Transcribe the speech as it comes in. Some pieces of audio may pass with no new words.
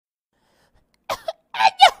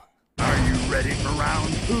ready for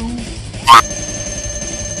round 2?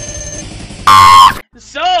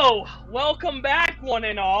 So, welcome back, one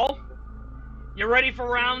and all. You ready for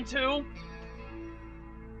round 2?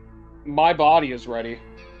 My body is ready.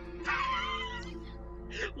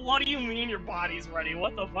 What do you mean your body's ready?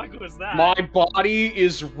 What the fuck was that? My body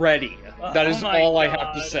is ready. That is all my I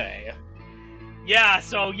have to God. say. Yeah,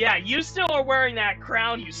 so yeah, you still are wearing that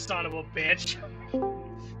crown, you son of a bitch.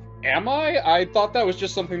 Am I? I thought that was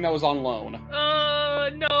just something that was on loan.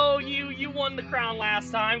 No, you won the crown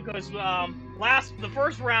last time, because, the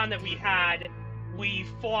first round that we had, we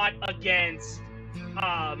fought against,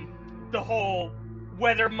 the whole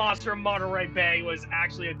whether Monster Monterey Bay was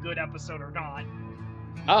actually a good episode or not.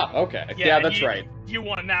 Ah, okay. Yeah, that's right. You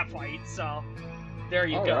won that fight, so there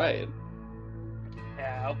you go. Alright.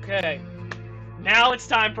 Yeah, okay. Now it's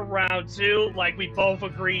time for round 2, like we both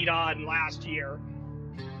agreed on last year.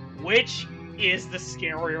 Which is the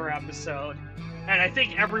scarier episode? And I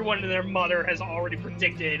think everyone and their mother has already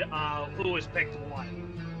predicted who has picked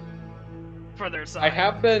one for their side. I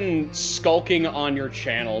have been skulking on your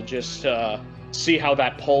channel just to see how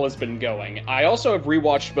that poll has been going. I also have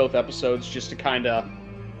rewatched both episodes just to kind of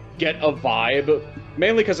get a vibe,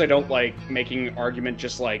 mainly because I don't like making argument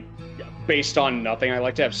just like based on nothing. I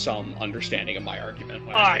like to have some understanding of my argument.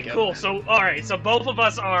 Alright, cool. So, alright, so both of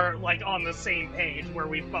us are, like, on the same page, where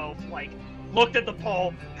we've both, like, looked at the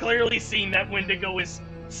poll, clearly seen that Wendigo is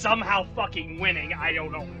somehow fucking winning. I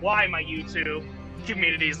don't know why my YouTube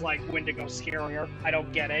community is like, Wendigo scarier. I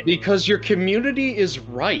don't get it. Because your community is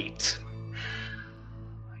right.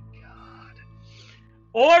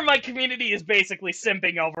 Or my community is basically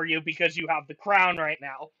simping over you because you have the crown right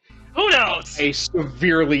now. Who knows? I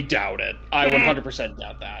severely doubt it. I 100%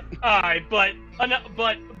 doubt that. Alright, but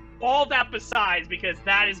all that besides, because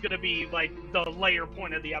that is going to be, like, the later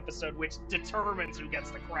point of the episode, which determines who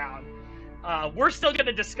gets the crown. We're still going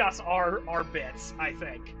to discuss our bits, I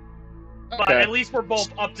think. But Okay. at least we're both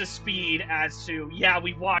up to speed as to, yeah,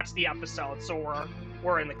 we watched the episode, so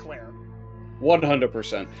we're in the clear.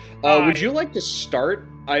 100%. Would you like to start?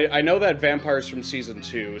 I know that Vampire's from Season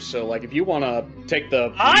 2, so, like, if you want to take the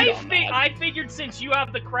lead on that. I figured since you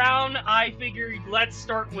have the crown, I figured let's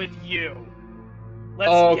start with you.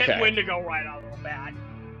 Let's get Wendigo right out of the bat.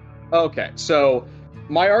 Okay, so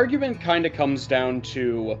my argument kind of comes down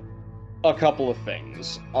to a couple of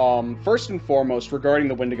things. First and foremost, regarding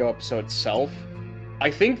the Wendigo episode itself,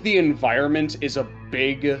 I think the environment is a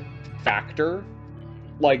big factor.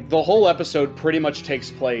 Like, the whole episode pretty much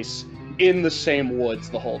takes place in the same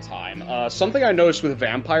woods the whole time. Something I noticed with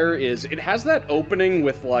Vampire is it has that opening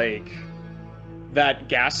with, like, that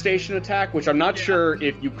gas station attack, which I'm not sure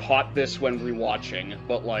if you caught this when rewatching,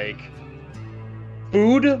 but, like,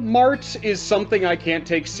 Food Mart is something I can't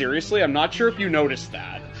take seriously. I'm not sure if you noticed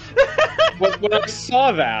that. But when I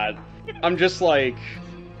saw that, I'm just like...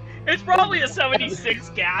 It's probably a 76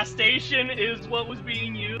 gas station is what was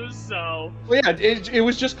being used, so... Well, yeah, it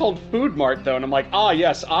was just called Food Mart, though, and I'm like, ah,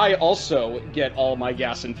 yes, I also get all my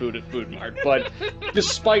gas and food at Food Mart. But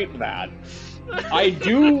despite that, I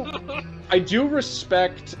do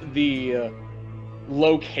respect the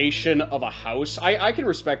location of a house. I can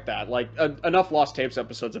respect that. Like, enough Lost Tapes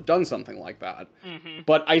episodes have done something like that. Mm-hmm.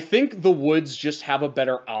 But I think the woods just have a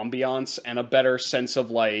better ambiance and a better sense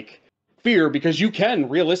of, like, fear, because you can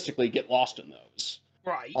realistically get lost in those.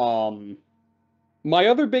 Right. My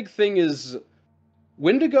other big thing is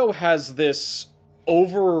Wendigo has this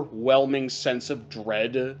overwhelming sense of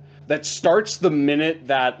dread that starts the minute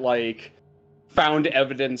that, like, found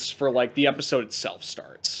evidence for, like, the episode itself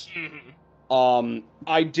starts. Mm-hmm.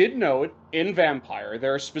 I did note in Vampire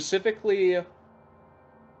there are specifically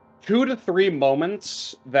 2 to 3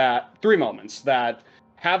 moments that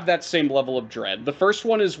have that same level of dread. The first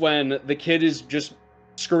one is when the kid is just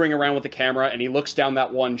screwing around with the camera and he looks down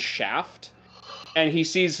that one shaft and he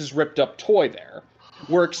sees his ripped up toy there.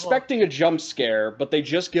 We're expecting a jump scare, but they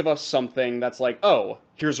just give us something that's like, oh,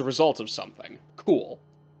 here's a result of something. Cool.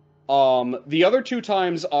 The other 2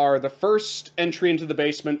 times are the first entry into the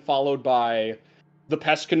basement followed by the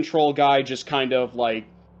pest control guy just kind of, like,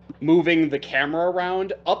 moving the camera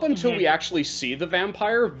around up until we actually see the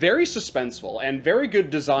vampire. Very suspenseful and very good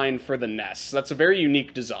design for the nest. That's a very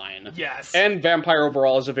unique design. Yes. And Vampire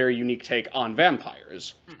overall is a very unique take on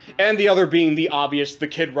vampires. And the other being the obvious, the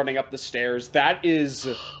kid running up the stairs. That is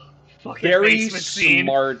very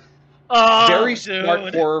smart. Very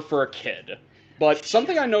smart horror for a kid. But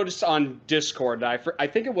something I noticed on Discord, I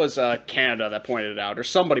think it was Canada that pointed it out, or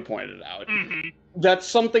somebody pointed it out. That's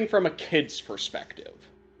something from a kid's perspective.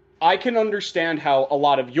 I can understand how a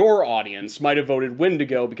lot of your audience might have voted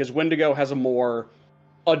Wendigo, because Wendigo has a more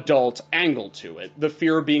adult angle to it. The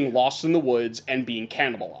fear of being lost in the woods and being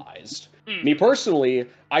cannibalized. Me personally,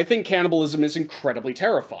 I think cannibalism is incredibly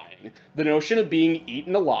terrifying. The notion of being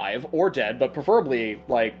eaten alive or dead, but preferably,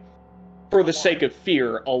 like, for the sake of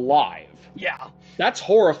fear, alive. Yeah. That's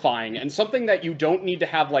horrifying and something that you don't need to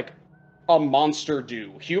have, like, a monster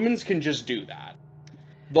do. Humans can just do that.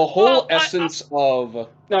 The whole essence of...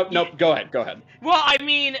 No, go ahead. Well, I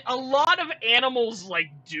mean, a lot of animals, like,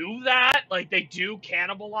 do that. Like, they do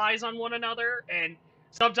cannibalize on one another, and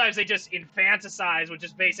sometimes they just infanticize, which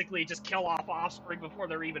is basically just kill off offspring before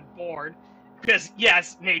they're even born. Because,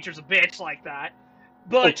 yes, nature's a bitch like that.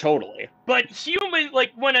 But, totally. But human,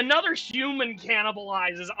 like, when another human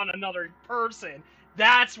cannibalizes on another person,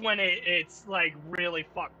 that's when it's, like, really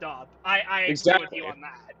fucked up. I agree with you on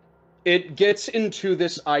that. It gets into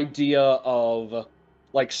this idea of,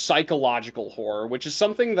 like, psychological horror, which is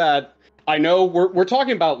something that I know we're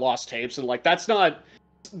talking about lost tapes, and, like, that's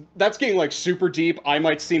getting, like, super deep. I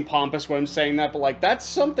might seem pompous when I'm saying that, but, like, that's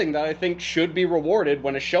something that I think should be rewarded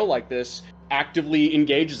when a show like this actively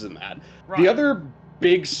engages in that. Right. The other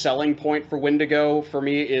big selling point for Wendigo, for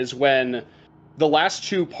me, is when the last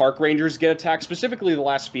two park rangers get attacked, specifically the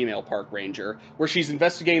last female park ranger, where she's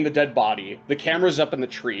investigating the dead body, the camera's up in the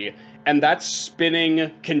tree, and that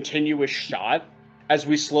spinning, continuous shot, as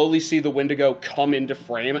we slowly see the Wendigo come into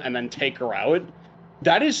frame and then take her out,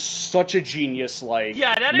 that is such a genius, like,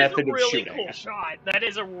 method of shooting. That is a really cool shot. That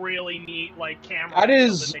is a really neat, like, camera that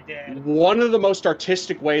is that they did. One of the most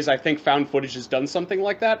artistic ways I think found footage has done something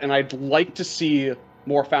like that, and I'd like to see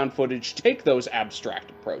more found footage take those abstract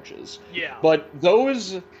approaches. Yeah. But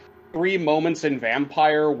those 3 moments in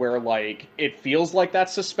Vampire where, like, it feels like that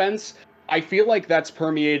suspense, I feel like that's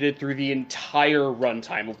permeated through the entire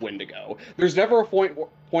runtime of Wendigo. There's never a point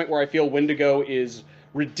where I feel Wendigo is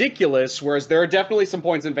ridiculous, whereas there are definitely some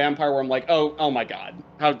points in Vampire where I'm like, oh my god,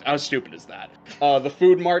 how stupid is that? The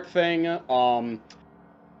food mart thing,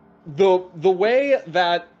 the way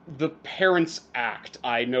that the parents act,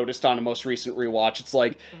 I noticed on a most recent rewatch. It's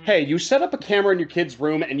like, hey, you set up a camera in your kid's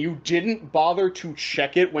room and you didn't bother to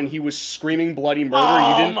check it when he was screaming bloody murder.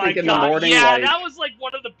 You didn't think in the morning. Yeah, that was like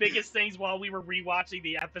one of the biggest things while we were rewatching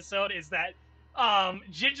the episode, is that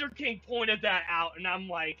Ginger King pointed that out, and I'm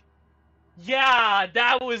like, yeah,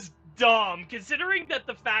 that was dumb, considering that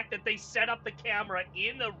the fact that they set up the camera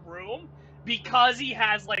in the room because he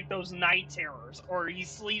has, like, those night terrors, or he's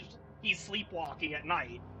sleepwalking at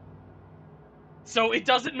night. So it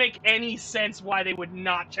doesn't make any sense why they would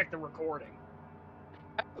not check the recording.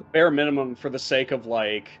 Bare minimum, for the sake of,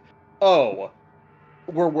 like, oh,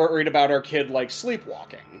 we're worried about our kid, like,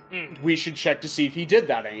 sleepwalking. We should check to see if he did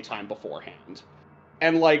that anytime beforehand.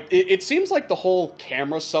 And, like, it seems like the whole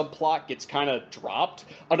camera subplot gets kind of dropped.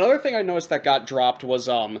 Another thing I noticed that got dropped was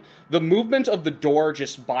the movement of the door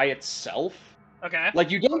just by itself. Okay. Like,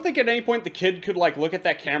 you don't think at any point the kid could, like, look at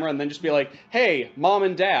that camera and then just be like, hey, Mom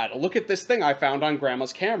and Dad, look at this thing I found on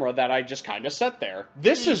Grandma's camera that I just kind of set there.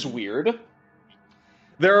 This is weird.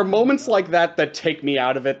 There are moments like that that take me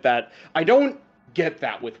out of it that I don't get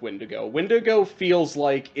that with Wendigo. Wendigo feels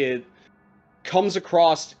like it comes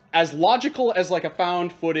across as logical as, like, a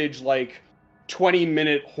found footage, like,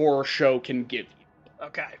 20-minute horror show can give you.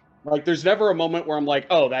 Okay. Like, there's never a moment where I'm like,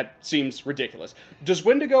 oh, that seems ridiculous. Does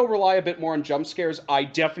Wendigo rely a bit more on jump scares? I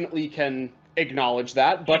definitely can acknowledge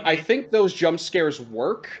that, but I think those jump scares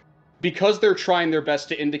work because they're trying their best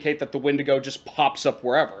to indicate that the Wendigo just pops up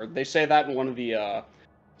wherever. They say that in one of the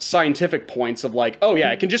scientific points of, like, oh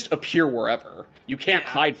yeah, it can just appear wherever. You can't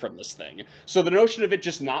hide from this thing. So the notion of it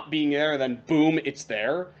just not being there, then boom, it's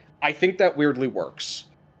there, I think that weirdly works.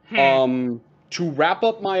 To wrap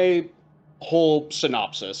up my whole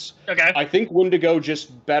synopsis, I think Wendigo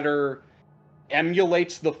just better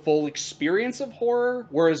emulates the full experience of horror,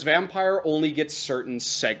 whereas Vampire only gets certain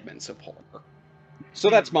segments of horror. So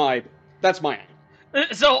that's my aim.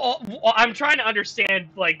 So I'm trying to understand,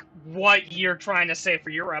 like, what you're trying to say for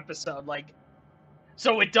your episode. Like,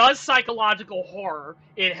 so it does psychological horror.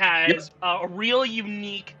 It has a really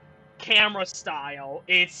unique camera style.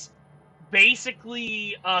 It's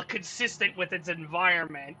basically consistent with its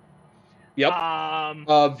environment.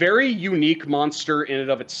 Very unique monster in and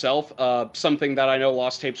of itself. Something that I know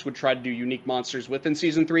Lost Tapes would try to do unique monsters with in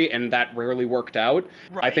Season 3, and that rarely worked out.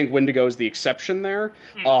 Right. I think Wendigo is the exception there.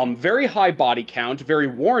 Very high body count, very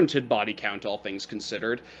warranted body count, all things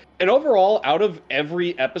considered. And overall, out of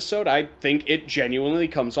every episode, I think it genuinely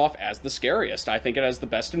comes off as the scariest. I think it has the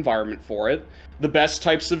best environment for it, the best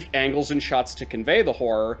types of angles and shots to convey the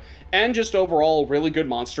horror, and just overall a really good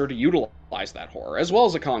monster to utilize that horror, as well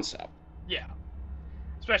as a concept. Yeah.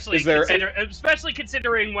 Especially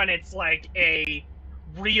considering when it's like a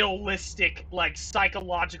realistic, like,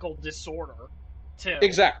 psychological disorder, too.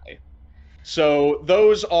 Exactly. So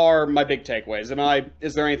those are my big takeaways.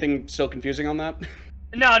 Is there anything still confusing on that?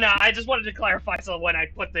 No, I just wanted to clarify so when I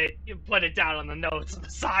put it down on the notes on the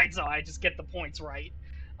side, so I just get the points right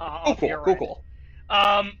Oh, off cool, your cool,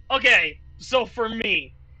 end. cool. Okay, so for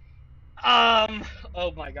me,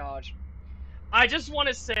 oh my gosh, I just want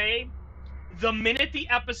to say, the minute the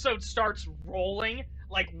episode starts rolling,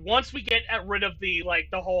 like once we get rid of the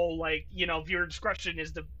whole viewer discretion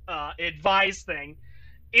is the advised thing,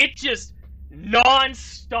 it just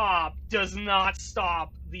non-stop does not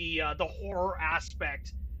stop the horror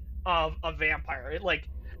aspect of a vampire. It, like,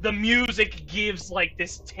 the music gives like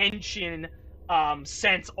this tension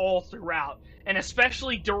sense all throughout, and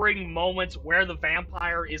especially during moments where the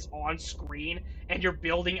vampire is on screen and you're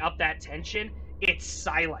building up that tension, it's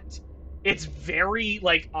silent. It's very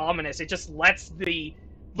like ominous. It just let the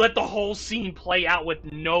whole scene play out with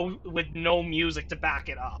no music to back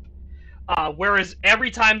it up. Whereas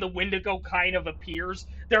every time the Wendigo kind of appears,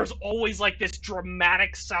 there's always like this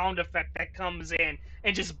dramatic sound effect that comes in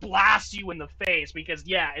and just blasts you in the face, because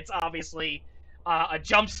yeah, it's obviously a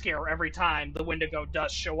jump scare every time the Wendigo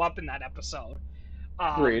does show up in that episode.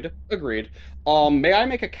 Agreed. May I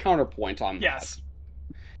make a counterpoint on that? Yes.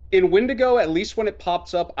 In Wendigo, at least when it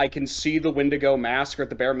pops up, I can see the Wendigo mask, or at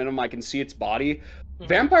the bare minimum, I can see its body. Mm-hmm.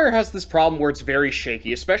 Vampire has this problem where it's very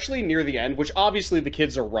shaky, especially near the end, which obviously the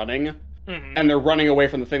kids are running, and they're running away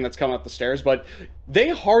from the thing that's coming up the stairs, but they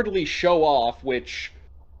hardly show off, which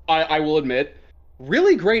I will admit,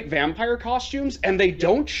 really great vampire costumes, and they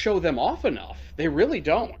don't show them off enough. They really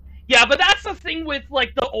don't. Yeah, but that's the thing with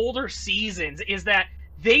like the older seasons, is that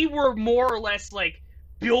they were more or less like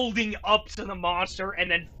building up to the monster and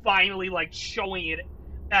then finally like showing it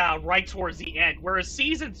right towards the end. Whereas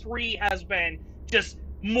season 3 has been just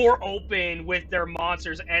more open with their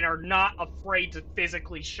monsters and are not afraid to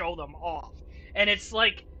physically show them off. And it's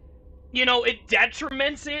like, it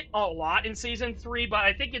detriments it a lot in season 3, but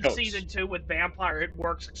I think in season 2 with Vampire, it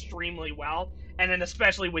works extremely well. And then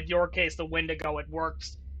especially with your case, the Wendigo, it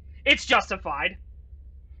works. It's justified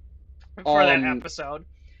for that episode.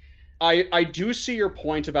 I do see your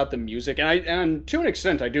point about the music, and to an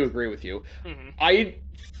extent, I do agree with you. Mm-hmm. I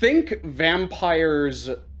think vampires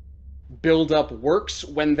build up works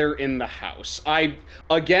when they're in the house. I,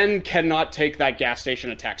 again, cannot take that gas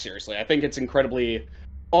station attack seriously. I think it's incredibly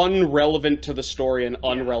unrelevant to the story and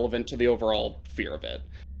unrelevant to the overall fear of it.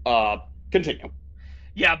 Continue.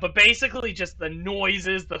 Yeah, but basically just the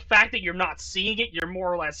noises, the fact that you're not seeing it, you're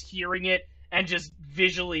more or less hearing it, and just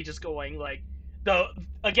visually just going, like,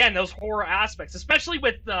 those horror aspects, especially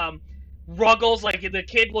with Ruggles, like the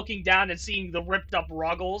kid looking down and seeing the ripped up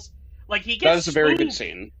Ruggles. Like, he gets That is a very good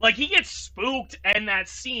scene. Like, he gets spooked in that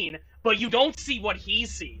scene, but you don't see what he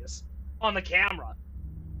sees on the camera.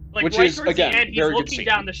 Like, which right is, towards again, the end, he's very good looking scene.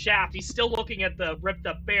 down the shaft, he's still looking at the ripped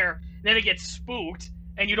up bear, then it gets spooked,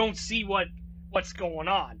 and you don't see what's going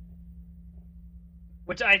on.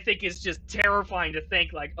 Which I think is just terrifying to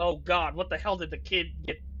think, like, oh god, what the hell did the kid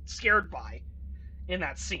get scared by in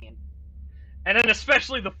that scene? And then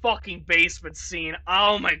especially the fucking basement scene,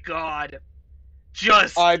 oh my god.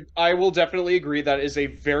 Just... I will definitely agree that is a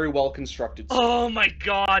very well constructed scene. Oh my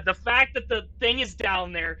god, the fact that the thing is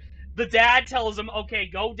down there, the dad tells him, okay,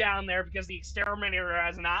 go down there because the exterminator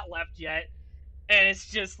has not left yet, and it's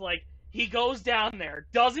just like, he goes down there,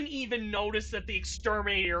 doesn't even notice that the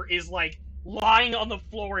exterminator is like lying on the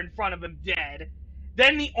floor in front of him dead.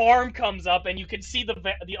 Then the arm comes up and you can see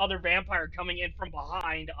the other vampire coming in from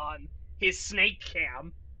behind on his snake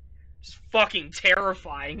cam. Just fucking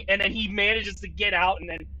terrifying. And then he manages to get out and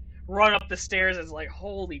then run up the stairs. It's like,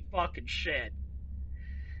 holy fucking shit.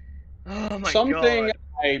 Oh my Something god.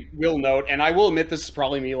 I will note, and I will admit this is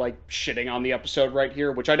probably me like shitting on the episode right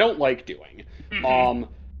here, which I don't like doing.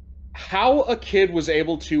 Mm-hmm. How a kid was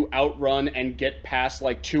able to outrun and get past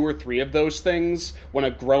like 2 or 3 of those things when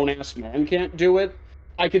a grown-ass man can't do it,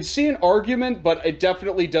 I could see an argument, but it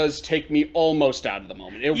definitely does take me almost out of the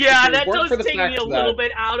moment. That does take me a little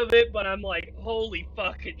bit out of it, but I'm like, holy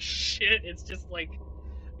fucking shit. It's just like,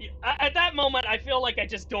 at that moment, I feel like I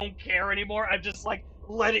just don't care anymore. I'm just like,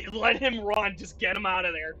 let him run, just get him out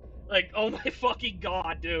of there. Like, oh my fucking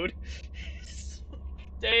god, dude.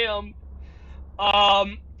 Damn.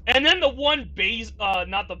 And then the one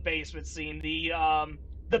not the basement scene,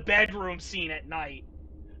 the bedroom scene at night,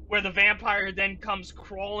 where the vampire then comes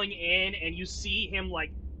crawling in and you see him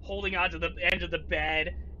like holding onto the end of the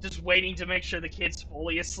bed, just waiting to make sure the kid's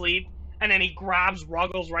fully asleep, and then he grabs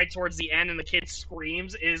Ruggles right towards the end and the kid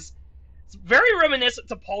screams, it's very reminiscent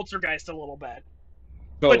to Poltergeist a little bit.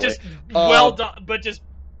 but Totally. just well done, but just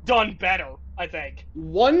done better, I think.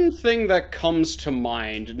 One thing that comes to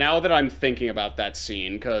mind now that I'm thinking about that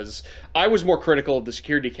scene, because I was more critical of the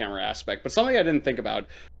security camera aspect, but something I didn't think about,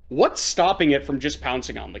 what's stopping it from just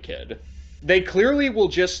pouncing on the kid? They clearly will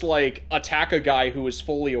just, like, attack a guy who is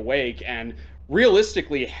fully awake and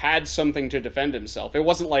realistically had something to defend himself. It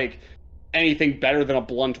wasn't, like, anything better than a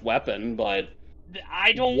blunt weapon, but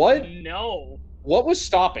I what don't know. what was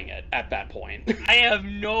stopping it at that point? I have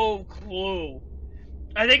no clue.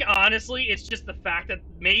 I think, honestly, it's just the fact that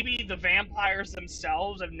maybe the vampires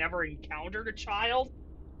themselves have never encountered a child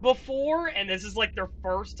before, and this is, like, their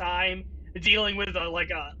first time dealing with,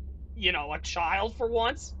 a child for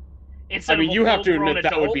once, I instead mean, of a you have to full-grown admit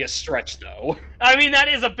that would adult. be a stretch, though. I mean, that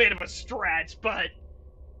is a bit of a stretch, but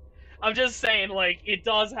I'm just saying, like, it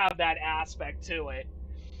does have that aspect to it.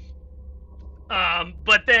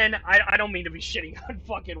 But then, I don't mean to be shitting on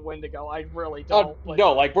fucking Wendigo, I really don't. But...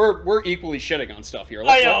 No, like, we're equally shitting on stuff here.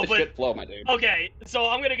 I know, Let the but... shit flow, my dude. Okay, so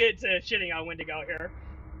I'm gonna get to shitting on Wendigo here.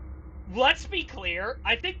 Let's be clear,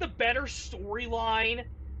 I think the better storyline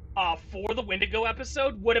for the Wendigo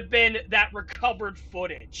episode would have been that recovered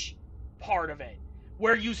footage part of it,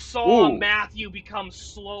 where you saw Matthew become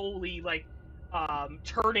slowly, like,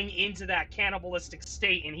 turning into that cannibalistic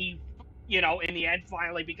state, and he, in the end,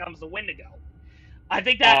 finally becomes the Wendigo. I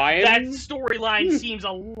think that storyline seems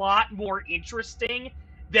a lot more interesting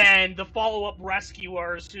than the follow-up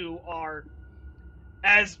rescuers who are,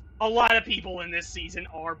 as a lot of people in this season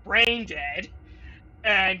are, brain dead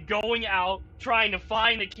and going out trying to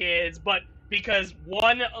find the kids, but because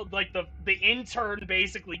one, like, the intern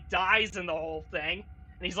basically dies in the whole thing,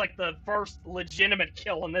 and he's like the first legitimate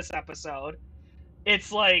kill in this episode.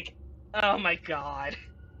 It's like, oh my god.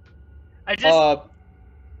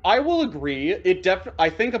 I will agree. I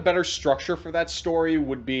think a better structure for that story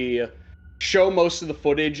would be show most of the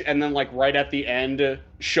footage and then, like, right at the end,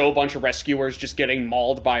 show a bunch of rescuers just getting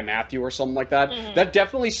mauled by Matthew or something like that. Mm-hmm. That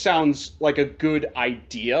definitely sounds like a good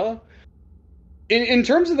idea. In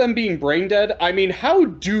terms of them being brain dead, I mean, how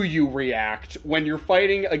do you react when you're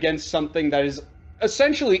fighting against something that is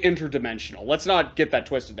essentially interdimensional? Let's not get that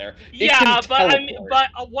twisted there. Yeah,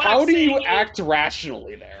 how do you act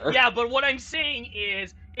rationally there? Yeah, but what I'm saying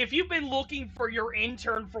is, if you've been looking for your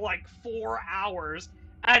intern for like 4 hours,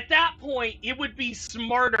 at that point, it would be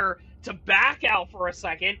smarter to back out for a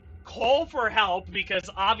second, call for help, because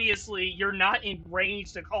obviously you're not in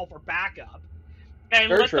range to call for backup, and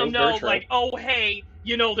let them know, like, oh, hey,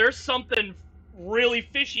 there's something really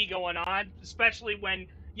fishy going on, especially when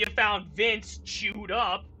you found Vince chewed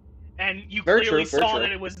up, and you clearly saw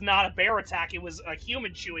that it was not a bear attack, it was a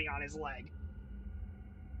human chewing on his leg.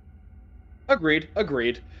 Agreed.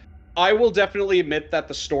 I will definitely admit that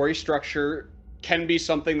the story structure can be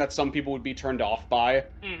something that some people would be turned off by,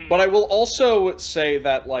 but I will also say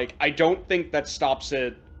that, like, I don't think that stops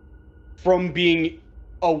it from being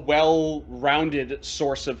a well-rounded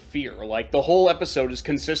source of fear. Like, the whole episode is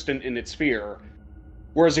consistent in its fear,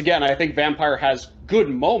 whereas, again, I think Vampire has good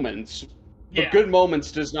moments, but good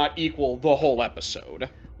moments does not equal the whole episode.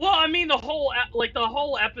 Well, I mean, the whole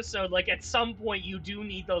episode, like, at some point you do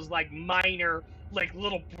need those, like, minor, like,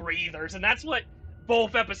 little breathers, and that's what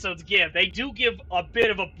both episodes give. They do give a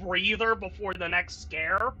bit of a breather before the next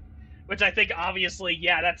scare, which I think, obviously,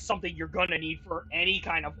 that's something you're gonna need for any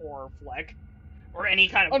kind of horror flick, or any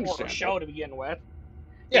kind of horror show to begin with.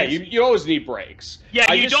 Yeah, you always need breaks.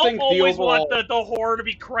 Yeah, you don't always want the horror to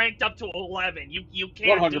be cranked up to 11. You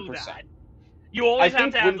can't 100%. Do that. You always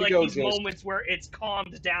have to have, like, these moments where it's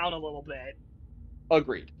calmed down a little bit.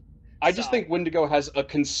 Agreed. I just think Wendigo has a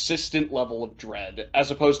consistent level of dread,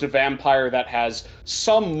 as opposed to Vampire that has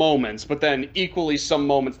some moments, but then equally some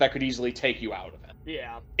moments that could easily take you out of it.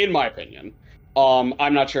 Yeah. In my opinion.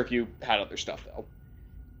 I'm not sure if you had other stuff, though.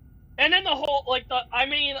 And then the whole, like,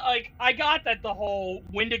 I got that the whole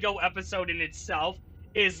Wendigo episode in itself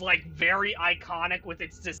is, like, very iconic with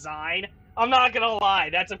its design. I'm not gonna lie,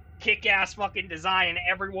 that's a kick-ass fucking design, and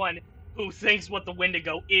everyone who thinks what the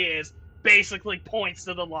Wendigo is basically points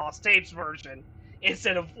to the Lost Tapes version,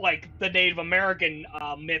 instead of, like, the Native American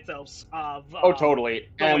mythos of totally.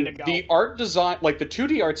 And Wendigo. The art design, like, the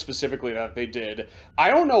 2D art specifically that they did, I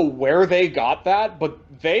don't know where they got that, but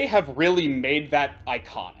they have really made that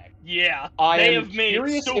iconic. Yeah, they have made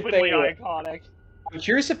it stupidly iconic. I'm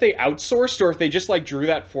curious if they outsourced, or if they just, like, drew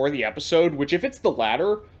that for the episode, which, if it's the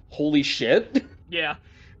latter, holy shit. Yeah.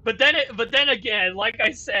 But then again, like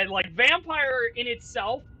I said, like, Vampire in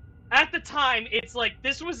itself, at the time, it's like,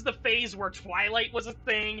 this was the phase where Twilight was a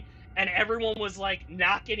thing, and everyone was, like,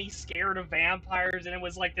 not getting scared of vampires, and it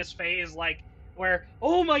was, like, this phase, like, where,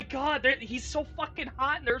 oh my god, he's so fucking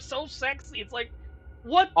hot and they're so sexy. It's like,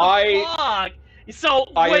 what the fuck? So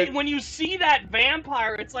when you see that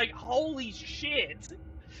vampire, it's like, holy shit.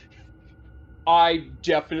 I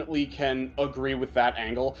definitely can agree with that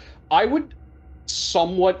angle. I would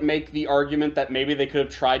somewhat make the argument that maybe they could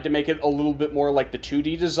have tried to make it a little bit more like the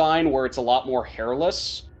 2D design, where it's a lot more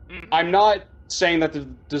hairless. Mhm. I'm not saying that the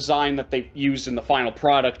design that they used in the final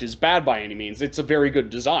product is bad by any means. It's a very good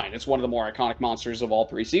design. It's one of the more iconic monsters of all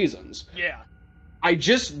 3 seasons. Yeah. I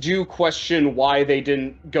just do question why they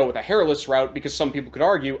didn't go with a hairless route, because some people could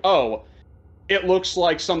argue, oh, it looks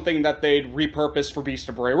like something that they'd repurposed for Beast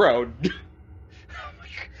of Bray Road.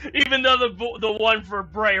 Even though the one for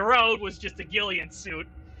Bray Road was just a Gillian suit.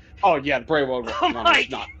 Oh yeah, the Bray Road one was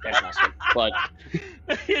not fantastic, but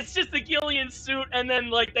it's just a Gillian suit, and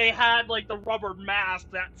then like they had like the rubber mask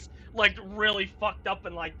that's like really fucked up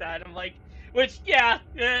and like that. I'm like, which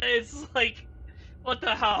it's like, what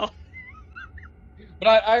the hell?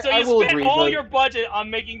 But I will agree. So you spent all your budget on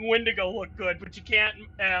making Wendigo look good, but you can't,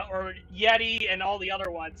 or Yeti and all the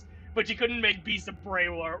other ones, but you couldn't make Beast of Bray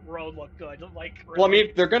Road look good. Like, really. Well, I mean,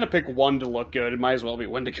 if they're gonna pick one to look good, it might as well be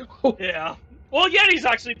Wendigo. Yeah. Well, Yeti's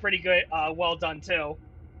actually pretty good, well done too.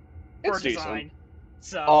 For it's design. Decent.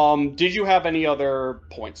 So. Did you have any other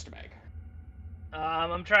points to make?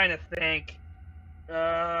 I'm trying to think.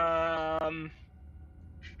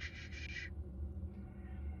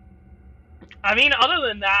 I mean, other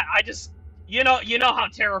than that, I just, you know how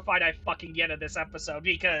terrified I fucking get of this episode,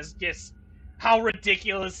 because just how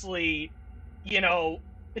ridiculously,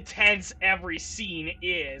 tense every scene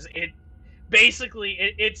is.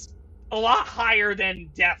 It's a lot higher than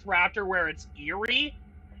Death Raptor, where it's eerie.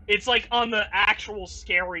 It's like on the actual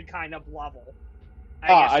scary kind of level.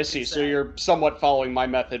 I see. So you're somewhat following my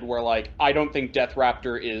method where, like, I don't think Death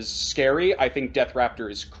Raptor is scary. I think Death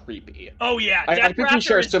Raptor is creepy. Oh, yeah. I think we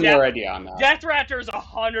share a similar idea on that. Death Raptor is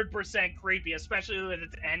 100% creepy, especially with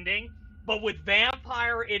its ending. But with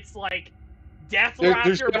Vampire, it's like Death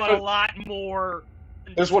Raptor, but a lot more.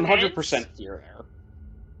 There's 100% fear there.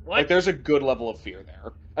 What? Like, there's a good level of fear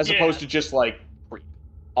there, as opposed to just, like, creep.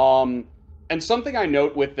 And something I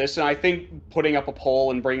note with this, and I think putting up a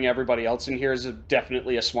poll and bringing everybody else in here is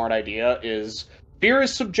definitely a smart idea, is fear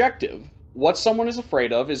is subjective. What someone is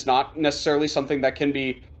afraid of is not necessarily something that can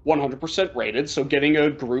be 100% rated, so getting a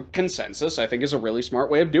group consensus, I think, is a really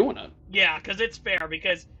smart way of doing it. Yeah, because it's fair,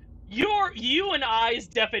 because you and I's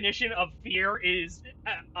definition of fear is,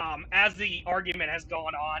 as the argument has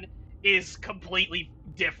gone on, is completely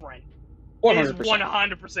different. 100%. It is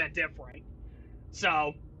 100% different.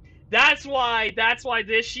 So... That's why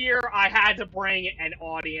this year I had to bring an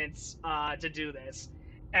audience to do this.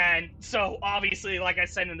 And so, obviously, like I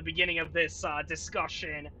said in the beginning of this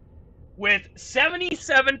discussion, with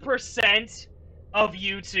 77% of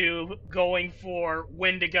YouTube going for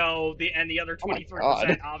Wendigo, and the other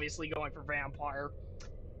 23% obviously going for Vampire.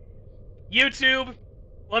 YouTube,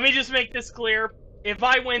 let me just make this clear. If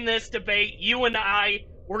I win this debate, you and I,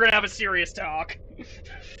 we're going to have a serious talk.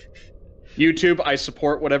 YouTube, I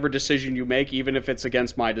support whatever decision you make, even if it's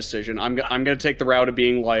against my decision. I'm gonna take the route of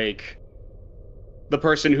being like the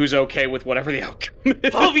person who's okay with whatever the outcome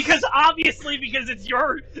is. Oh, because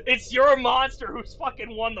it's your monster who's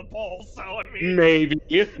fucking won the poll. So I mean,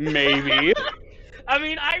 maybe. I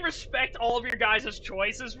mean, I respect all of your guys'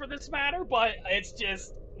 choices for this matter, but it's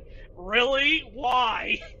just really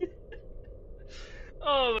why.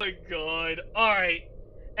 Oh my god! All right,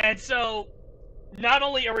 and so. Not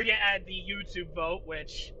only are we going to add the YouTube vote,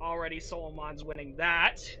 which already Solomon's winning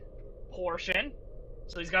that portion,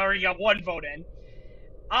 so he's already got one vote in.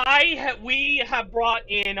 We have brought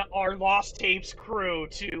in our Lost Tapes crew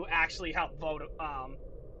to actually help vote,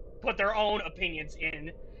 put their own opinions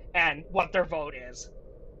in and what their vote is.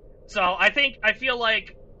 So I feel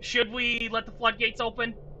like, should we let the floodgates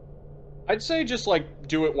open? I'd say just like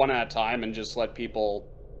do it one at a time and just let people.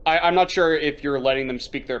 I'm not sure if you're letting them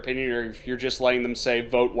speak their opinion or if you're just letting them say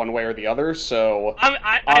vote one way or the other, so...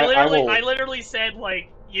 I literally said, like,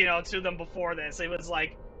 to them before this, it was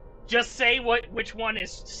like, just say which one is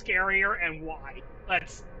scarier and why.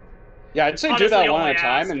 Yeah, I'd say do that one at a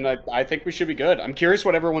time, and I think we should be good. I'm curious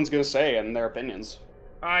what everyone's going to say and their opinions.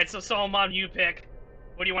 Alright, so Solomon, you pick.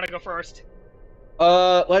 What do you want to go first?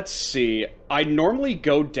 Let's see. I normally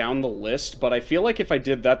go down the list, but I feel like if I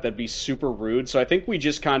did that, that'd be super rude, so I think we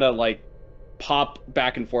just kind of, like, pop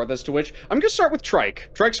back and forth as to which. I'm gonna start with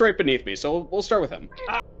Trike. Trike's right beneath me, so we'll start with him.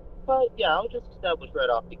 But, yeah, I'll just establish right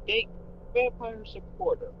off the gate, Vampire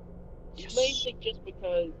supporter. Yes. Mainly just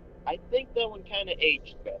because I think that one kind of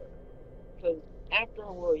aged better. Because after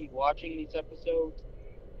we're watching these episodes,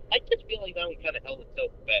 I just feel like that one kind of held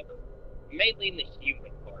itself better, mainly in the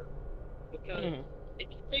human part. Because if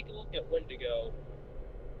you take a look at Wendigo,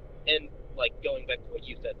 and like going back to what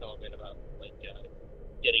you said, Solomon, about like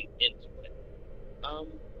getting into it,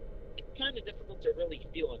 it's kind of difficult to really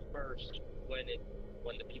feel at first when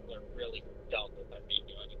the people are really dumb, if I'm being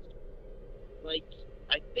honest. Like,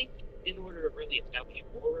 I think in order to really establish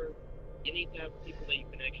horror, you need to have people that you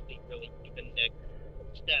can actually really connect or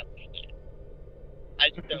establish that. I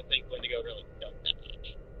just don't think Wendigo really does that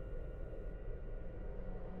much.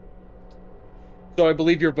 So I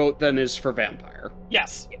believe your vote then is for vampire.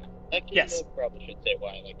 Yes. Yeah. Actually, Yes. no, probably should say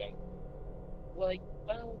why. Like, like,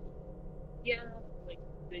 well, yeah, like,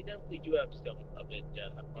 they definitely do have some of it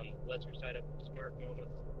on the lesser side of smart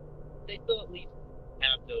moments. They still at least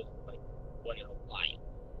have those, like, one in a while.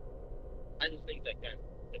 I just think that kind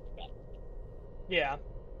of fits back. Yeah.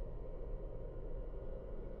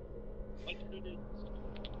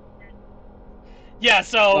 Yeah,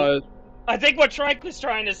 so I think what Trike was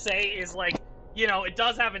trying to say is, like, you know, it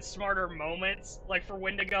does have its smarter moments, like for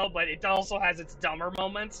Wendigo, but it also has its dumber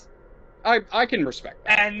moments. I can respect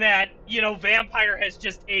that. And that, you know, Vampire has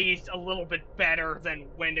just aged a little bit better than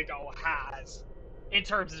Wendigo has in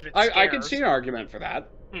terms of its scares. I can see an argument for that.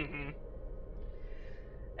 Mm-hmm.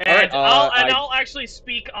 And right, I'll actually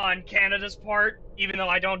speak on Canada's part, even though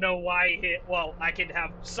I don't know why. Well, I could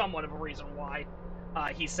have somewhat of a reason why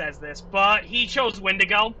he says this, but he chose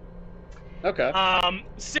Wendigo. Okay.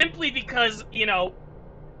 Simply because, you know,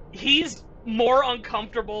 he's more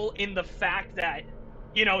uncomfortable in the fact that,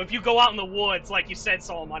 you know, if you go out in the woods, like you said,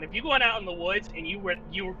 Solomon, if you went out in the woods and you were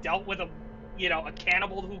dealt with a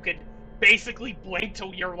cannibal who could basically blink to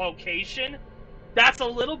your location, that's a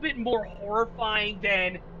little bit more horrifying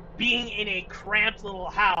than being in a cramped little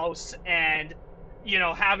house and, you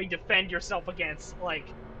know, having to fend yourself against, like,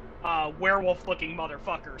 werewolf-looking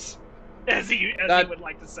motherfuckers, as he would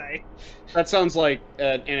like to say. That sounds like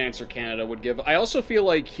an answer Canada would give. I also feel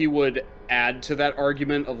like he would add to that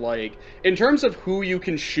argument of, like, in terms of who you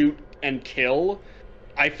can shoot and kill,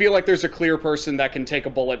 I feel like there's a clear person that can take a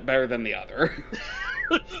bullet better than the other.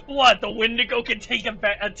 What, the Wendigo can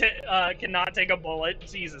cannot take a bullet?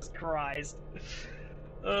 Jesus Christ.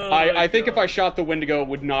 Oh, I think if I shot the Wendigo, it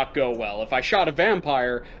would not go well. If I shot a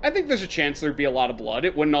vampire, I think there's a chance there'd be a lot of blood.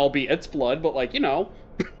 It wouldn't all be its blood, but, like, you know.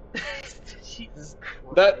 Jesus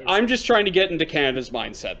Christ. I'm just trying to get into Canada's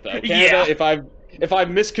mindset, though. Canada, yeah. if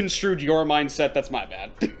I've misconstrued your mindset, that's my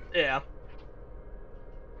bad. Yeah.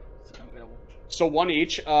 So one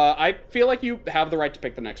each. I feel like you have the right to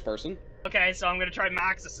pick the next person. Okay, so I'm gonna try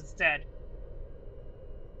Maxis instead.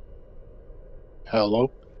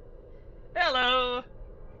 Hello? Hello!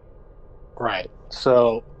 Right.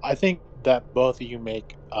 So, I think that both of you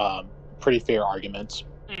make pretty fair arguments.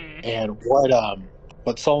 And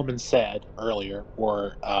what Solomon said earlier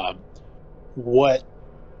were what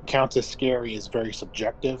counts as scary is very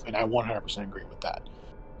subjective, and I 100% agree with that.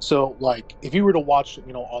 So, like, if you were to watch,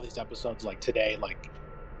 you know, all these episodes, like, today, like,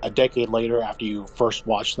 a decade later after you first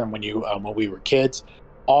watched them when we were kids,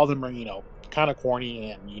 all of them are, you know, kind of corny,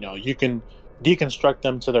 and, you know, you can deconstruct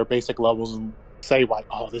them to their basic levels and say, like,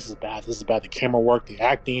 oh, this is bad, the camera work, the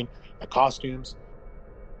acting, the costumes.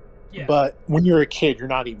 Yeah. But when you're a kid, you're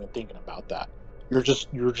not even thinking about that. You're just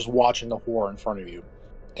watching the horror in front of you.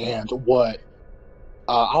 And what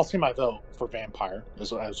I'll say my vote for Vampire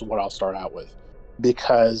is what I'll start out with,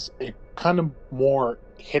 because it kind of more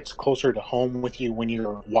hits closer to home with you when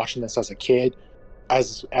you're watching this as a kid,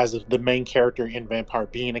 as the main character in Vampire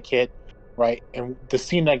being a kid, right? And the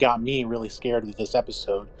scene that got me really scared of this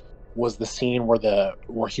episode was the scene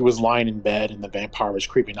where he was lying in bed and the vampire was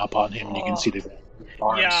creeping up on him, and you can see the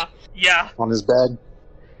arms on his bed.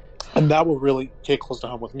 And that will really hit close to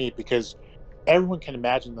home with me, because everyone can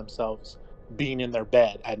imagine themselves being in their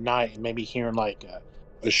bed at night and maybe hearing like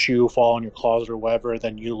a shoe fall in your closet or whatever.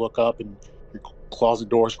 Then you look up and your closet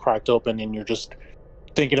door's cracked open, and you're just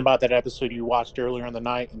thinking about that episode you watched earlier in the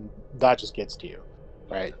night, and that just gets to you,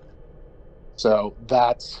 right? So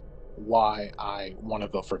that's why I want to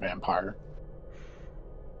vote for Vampire.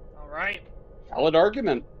 All right. Valid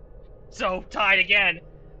argument. So, tied again.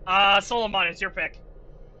 Solomon, it's your pick.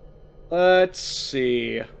 Let's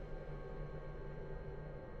see.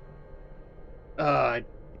 Tough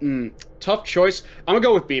choice. I'm gonna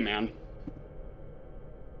go with B-Man.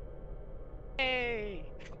 Hey.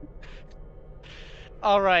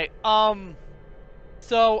 All right.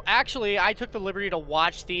 So actually, I took the liberty to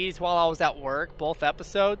watch these while I was at work, both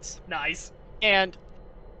episodes. Nice. And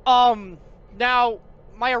now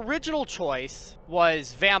my original choice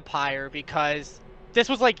was Vampire, because this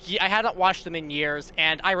was like I hadn't watched them in years,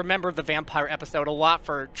 and I remember the vampire episode a lot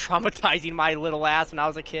for traumatizing my little ass when I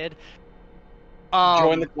was a kid.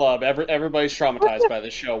 Join the club. Everybody's traumatized by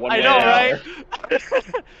this show. One I way know, or another.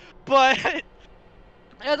 right? But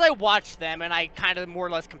as I watched them and I kind of more or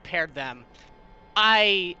less compared them,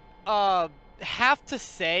 I have to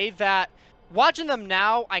say that watching them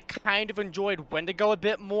now, I kind of enjoyed Wendigo a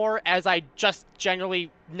bit more, as I just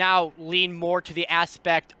generally now lean more to the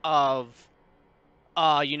aspect of,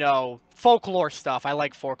 folklore stuff. I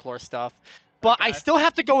like folklore stuff. But I Okay. still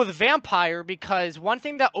have to go with Vampire, because one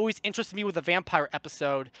thing that always interested me with the Vampire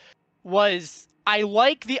episode was I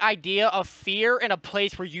like the idea of fear in a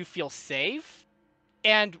place where you feel safe.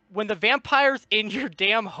 And when the vampire's in your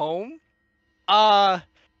damn home,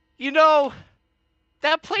 you know,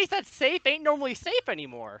 that place that's safe ain't normally safe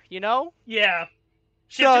anymore, you know? Yeah.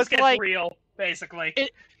 Shit So just it's gets like real, basically.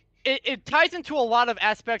 it ties into a lot of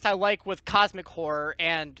aspects I like with cosmic horror,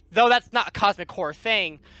 and though that's not a cosmic horror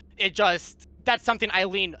thing, that's something I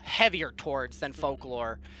lean heavier towards than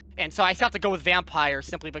folklore. And so I still have to go with vampire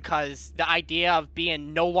simply because the idea of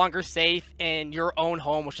being no longer safe in your own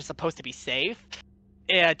home, which is supposed to be safe,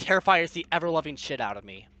 it terrifies the ever-loving shit out of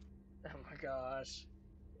me. Oh my gosh.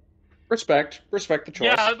 Respect the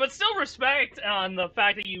choice. Yeah, but still respect on the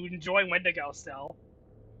fact that you enjoy Wendigo still.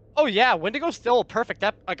 Oh yeah, Wendigo's still a perfect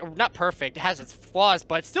not perfect, it has its flaws,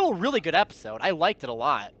 but it's still a really good episode. I liked it a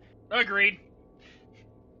lot. Agreed.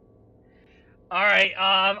 Alright,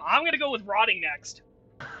 I'm gonna go with Rotting next.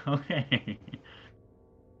 Okay.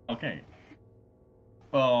 Okay.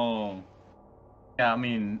 Well, yeah, I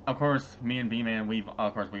mean, of course, me and B-Man, we've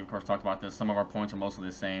of course talked about this. Some of our points are mostly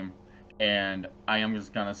the same, and I am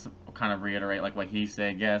just gonna kind of reiterate like what he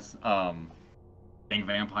said. Yes, being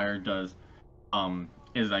vampire does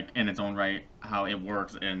is like in its own right how it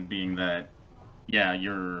works, and being that yeah,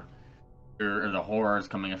 you're the horrors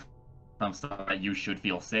coming from stuff that you should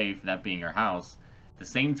feel safe, that being your house. At the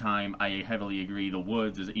same time, I heavily agree the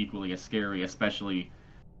woods is equally as scary, especially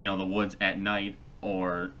the woods at night,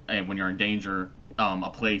 or when you're in danger. A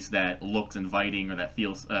place that looks inviting or that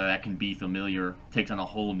feels that can be familiar takes on a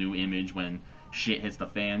whole new image when shit hits the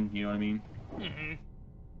fan. You know what I mean?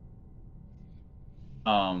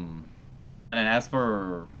 Mm-hmm. And as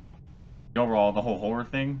for the overall the whole horror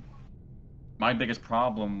thing, my biggest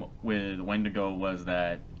problem with Wendigo was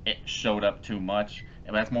that it showed up too much.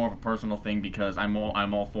 And that's more of a personal thing because I'm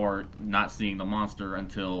all for not seeing the monster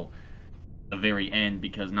until the very end,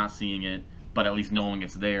 because not seeing it, but at least knowing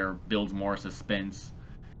it's there, builds more suspense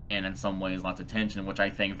and in some ways lots of tension, which I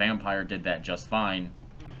think Vampire did that just fine.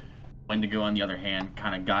 Wendigo, on the other hand,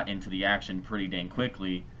 kind of got into the action pretty dang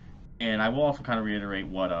quickly. And I will also kind of reiterate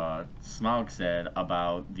what Smaug said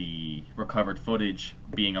about the recovered footage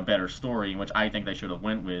being a better story, which I think they should have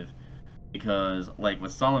went with, because, like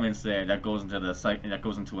what Solomon said, that goes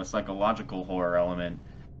into a psychological horror element.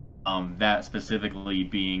 That specifically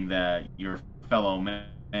being that your fellow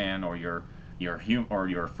man or your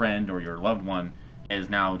friend or your loved one is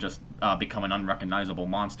now just become an unrecognizable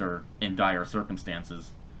monster in dire circumstances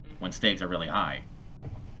when stakes are really high.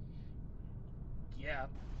 Yeah.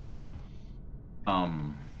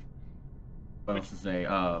 What else to say?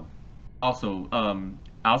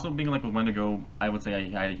 Also being like with Wendigo, I would say I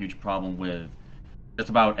had a huge problem with just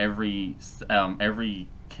about every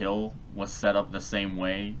kill was set up the same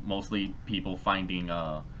way. Mostly people finding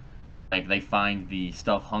like they find the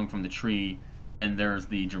stuff hung from the tree, and there's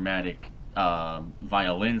the dramatic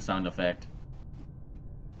violin sound effect,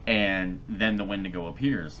 and then the Wendigo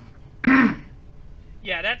appears.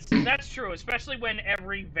 Yeah, that's true, especially when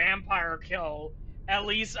every vampire kill, at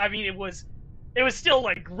least, I mean, it was still,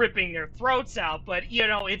 like, ripping their throats out, but,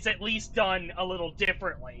 it's at least done a little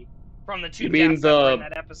differently from the two deaths that were in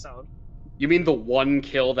that episode. You mean the one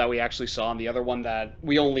kill that we actually saw, and the other one that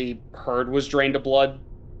we only heard was drained of blood?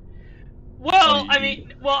 Well, I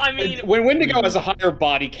mean... When Wendigo has a higher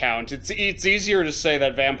body count, it's easier to say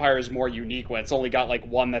that Vampire is more unique when it's only got, like,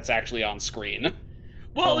 one that's actually on screen.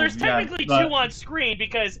 Well, there's technically two on screen,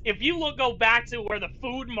 because if you go back to where the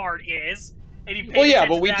food mart is, and you pay attention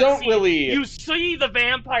but to we that don't scene, really... you see the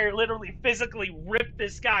vampire literally physically rip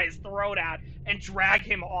this guy's throat out and drag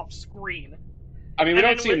him off screen. I mean, we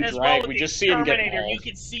don't see him drag, we just see him get mauled. You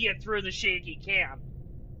can see it through the shaky cam.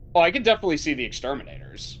 Oh, I can definitely see the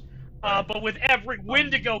exterminators. But with every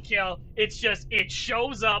Wendigo kill, it's just, it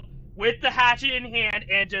shows up with the hatchet in hand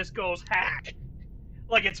and just goes hack.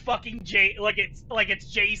 Like it's fucking like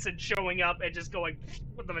it's Jason showing up and just going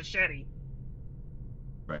with the machete.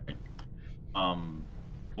 Right.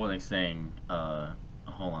 What are they saying?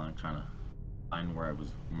 Hold on, I'm trying to find where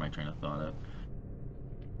my train of thought at.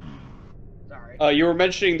 Sorry. You were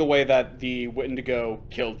mentioning the way that the Wendigo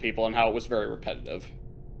killed people and how it was very repetitive.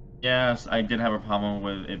 Yes, I did have a problem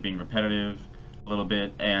with it being repetitive a little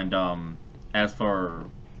bit, and as for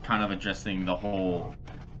kind of addressing the whole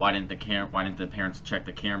why didn't the parents check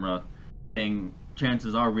the camera thing,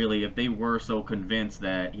 chances are really if they were so convinced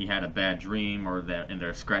that he had a bad dream or that and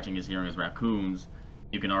they're scratching his ear as raccoons,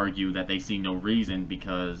 you can argue that they see no reason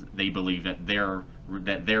because they believe that their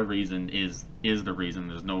reason is the reason.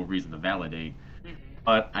 There's no reason to validate. Mm-hmm.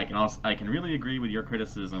 But I can really agree with your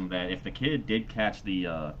criticism that if the kid did catch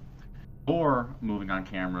the door moving on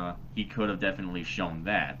camera, he could have definitely shown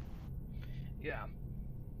that. Yeah.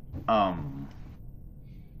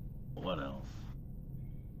 What else?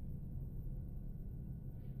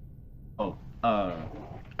 Oh,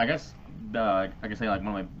 I guess I can say like one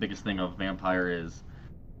of my biggest thing of Vampire is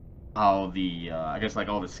how the I guess like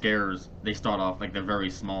all the scares they start off like they're very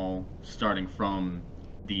small, starting from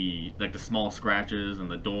the small scratches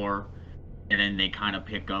and the door, and then they kind of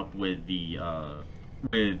pick up with the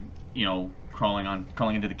with crawling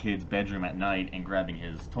into the kid's bedroom at night and grabbing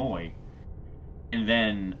his toy, and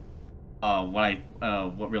then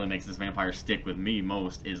what really makes this vampire stick with me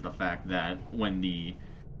most is the fact that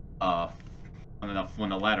uh when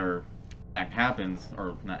the latter act happens,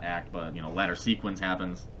 or not act, but latter sequence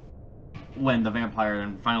happens, when the vampire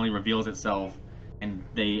then finally reveals itself and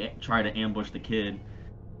they try to ambush the kid.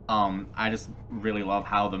 I just really love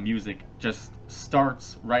how the music just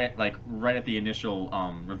starts right at the initial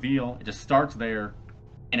reveal. It just starts there,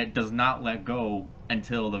 and it does not let go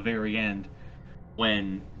until the very end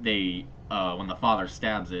when when the father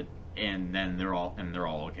stabs it, and then they're all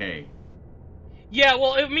okay. Yeah,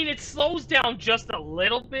 well, I mean, it slows down just a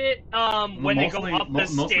little bit when they go up the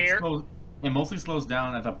stair. It mostly slows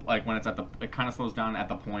down at the when it's at the. It kind of slows down at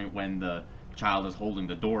the point when the child is holding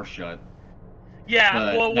the door shut.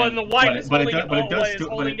 Yeah, when the wife is holding down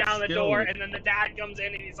the door, still, and then the dad comes in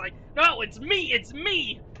and he's like, "No, it's me, it's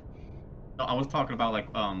me." I was talking about like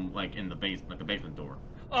in the the basement door.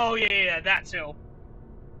 Oh yeah, that too.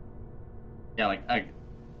 Yeah,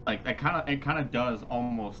 it kind of does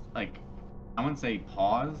almost like I wouldn't say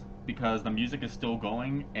pause because the music is still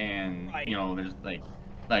going and right. There's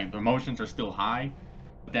the emotions are still high,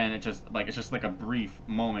 but then it's just like a brief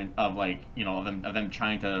moment of of them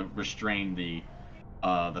trying to restrain the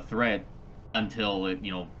threat until it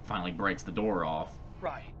finally breaks the door off.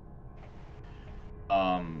 Right.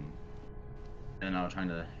 And I was trying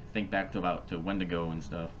to think back to Wendigo and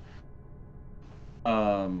stuff.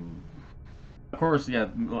 Of course, yeah,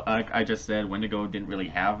 I just said Wendigo didn't really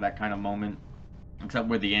have that kind of moment, except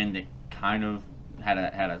where the end it kind of had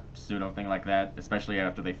a pseudo thing like that, especially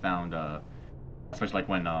after they found, especially like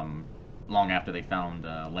when long after they found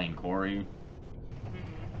Lane Corey.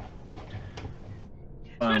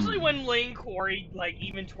 Especially when Lane Corey, like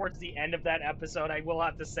even towards the end of that episode, I will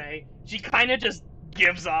have to say, she kind of just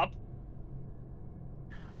gives up.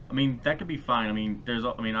 I mean, that could be fine. I mean,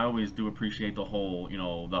 I always do appreciate the whole,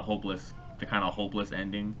 the kind of hopeless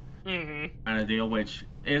ending kind of deal, which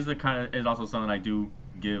is also something I do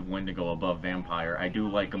give Wendigo above Vampire. I do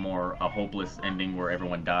like a hopeless ending where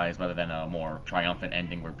everyone dies rather than a more triumphant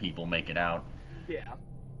ending where people make it out. Yeah.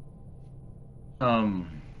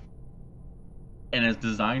 And as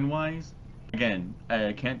design-wise, again,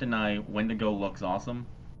 I can't deny Wendigo looks awesome.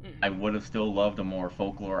 I would have still loved a more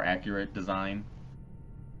folklore-accurate design.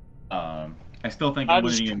 I still think it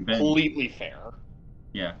would have even been completely fair.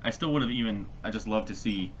 Yeah, I still would have I just love to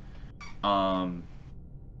see,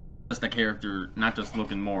 just the character not just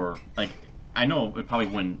looking more like. I know it probably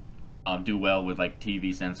wouldn't do well with like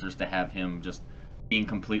TV censors to have him just being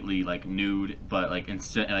completely like nude, but like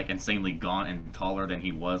insanely gaunt and taller than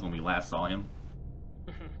he was when we last saw him.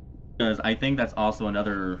 Because I think that's also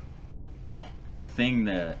another thing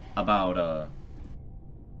that about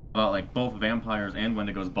like both vampires and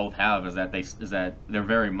Wendigos both have is that they're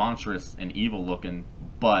very monstrous and evil looking,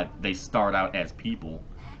 but they start out as people,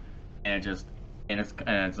 and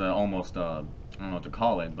it's almost I don't know what to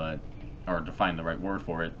call it, but or to find the right word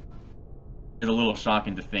for it. It's a little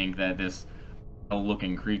shocking to think that this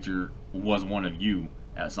looking creature was one of you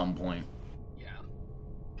at some point. Yeah.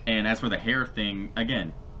 And as for the hair thing,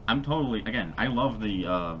 again, I love the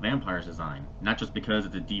vampire's design, not just because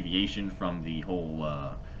it's a deviation from the whole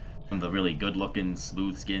from the really good-looking,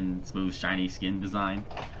 smooth, shiny skin design,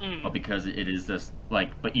 but because it is this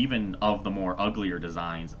but even of the more uglier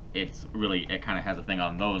designs, it kind of has a thing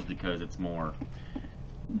on those because it's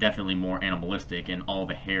definitely more animalistic, and all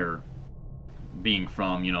the hair being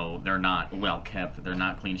from they're not well kept, they're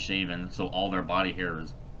not clean shaven, so all their body hair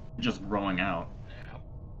is just growing out.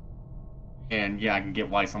 And yeah, I can get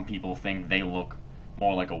why some people think they look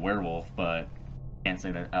more like a werewolf, but can't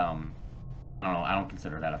say that. I don't know. I don't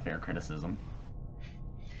consider that a fair criticism.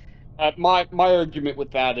 My argument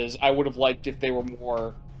with that is I would have liked if they were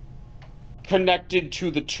more connected to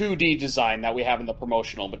the 2D design that we have in the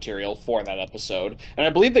promotional material for that episode, and I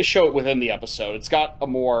believe they show it within the episode. It's got a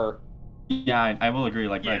more Yeah, I will agree.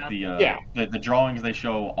 Like the drawings they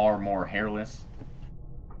show are more hairless.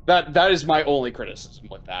 That is my only criticism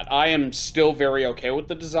with that. I am still very okay with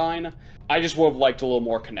the design. I just would have liked a little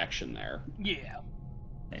more connection there. Yeah.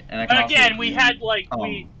 And but again, we had like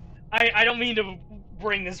I don't mean to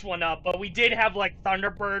bring this one up, but we did have like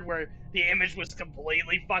Thunderbird where the image was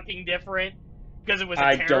completely fucking different because it was a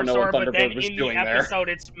pterosaur, but then in the episode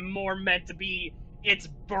it's more meant to be its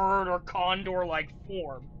bird or condor like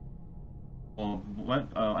form. Well,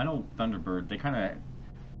 I know Thunderbird, they kind of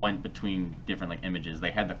went between different like images.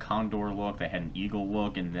 They had the condor look, they had an eagle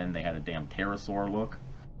look, and then they had a damn pterosaur look.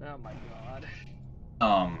 Oh my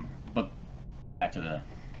god. But back to the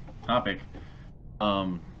topic.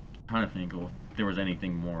 Trying to think if there was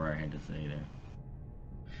anything more I had to say there.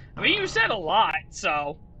 I mean, you said a lot,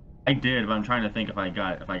 so. I did, but I'm trying to think if I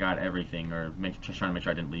got everything, or just trying to make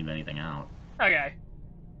sure I didn't leave anything out. Okay.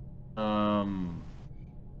 I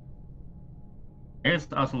guess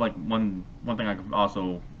also like one thing I could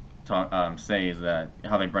also say is that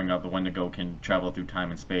how they bring up the Wendigo can travel through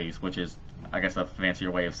time and space, which is I guess a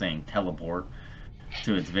fancier way of saying teleport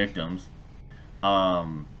to its victims.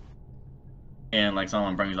 And like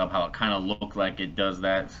someone brings up how it kind of looked like it does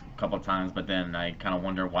that a couple of times, but then I kind of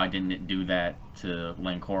wonder why didn't it do that to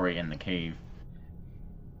Lancori in the cave?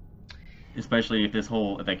 Especially if this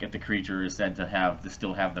whole if the creature is said to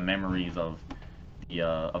still have the memories of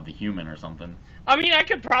the human or something. I mean, I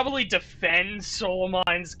could probably defend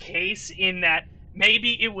Solomon's case in that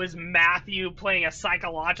maybe it was Matthew playing a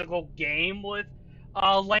psychological game with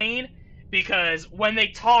Lane, because when they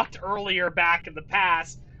talked earlier back in the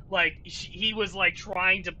past, like he was like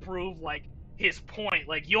trying to prove like his point,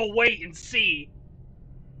 like you'll wait and see.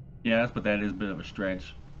 Yes, but that is a bit of a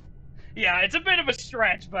stretch. Yeah, it's a bit of a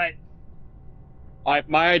stretch, but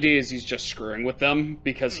my idea is he's just screwing with them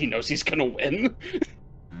because he knows he's gonna win.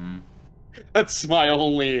 That's my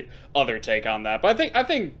only other take on that. But I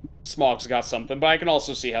think Smog's got something, but I can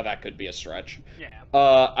also see how that could be a stretch. Yeah.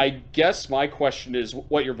 I guess my question is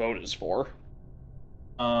what your vote is for.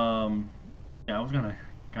 Yeah, I was gonna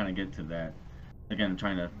kind of get to that. Again,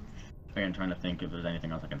 trying to think if there's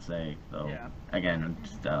anything else I can say. So yeah. Again,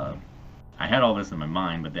 just, I had all this in my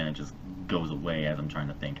mind, but then it just goes away as I'm trying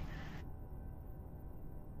to think.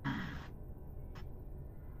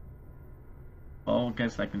 Well, I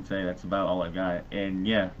guess I can say that's about all I've got. And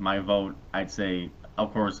yeah, my vote, I'd say,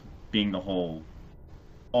 of course, being the whole...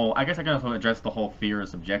 Oh, I guess I can also address the whole fear is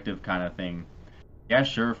subjective kind of thing. Yeah,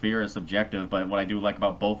 sure, fear is subjective, but what I do like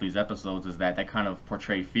about both these episodes is that they kind of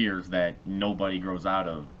portray fears that nobody grows out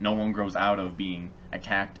of. No one grows out of being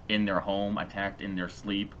attacked in their home, attacked in their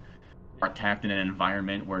sleep, or attacked in an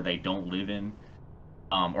environment where they don't live in,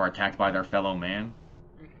 or attacked by their fellow man.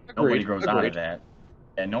 Nobody grows out of that.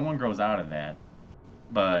 And no one grows out of that.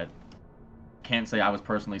 But can't say I was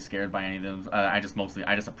personally scared by any of them. I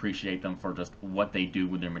just appreciate them for just what they do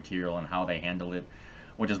with their material and how they handle it.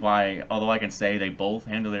 Which is why, although I can say they both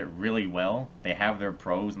handle it really well, they have their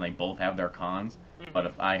pros and they both have their cons. But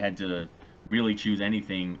if I had to really choose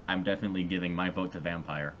anything, I'm definitely giving my vote to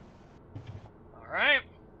Vampire. Alright.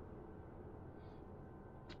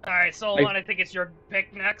 Alright, Solomon, I think it's your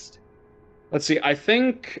pick next. Let's see, I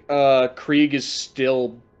think Krieg is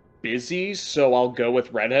still busy, so I'll go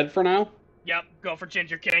with Redhead for now. Yep, go for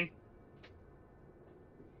Ginger King.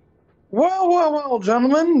 Well,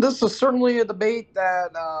 gentlemen, this is certainly a debate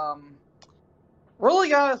that really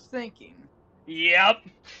got us thinking. Yep.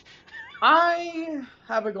 I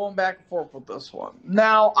have been going back and forth with this one.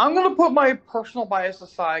 Now, I'm going to put my personal bias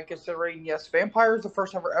aside, considering, yes, Vampire is the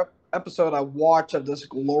first ever episode I watched of this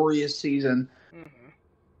glorious season.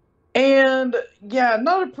 And, yeah,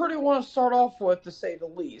 not a pretty one to start off with, to say the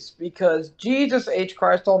least, because Jesus H.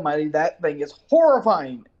 Christ Almighty, that thing is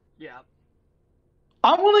horrifying. Yeah.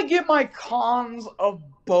 I'm going to get my cons of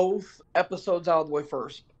both episodes out of the way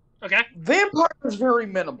first. Okay. Vampire is very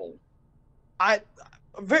minimal.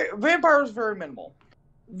 Vampire is very minimal.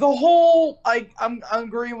 The whole, I'm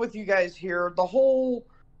agreeing with you guys here, the whole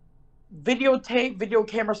video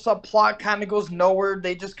camera subplot kind of goes nowhere.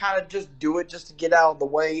 They just kind of just do it just to get out of the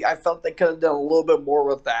way. I felt they could have done a little bit more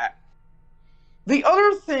with that. The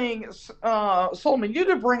other thing, Solomon, you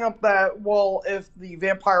did bring up that, well, if the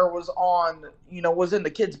vampire was was in the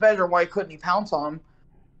kid's bedroom, why couldn't he pounce on him?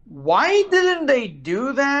 why didn't they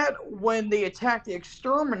do that when they attacked the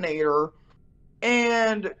exterminator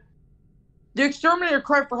and the exterminator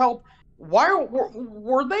cried for help? Why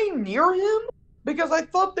were they near him? Because I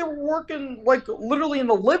thought they were working like literally in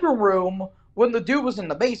the living room when the dude was in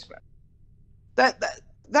the basement. That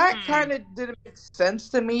kind of didn't make sense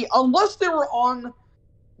to me, unless they were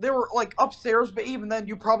like upstairs. But even then,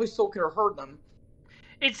 you probably still could have heard them.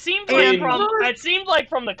 It seemed like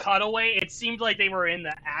from the cutaway, it seemed like they were in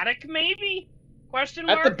the attic, maybe? Question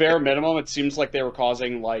mark? At the bare minimum, it seems like they were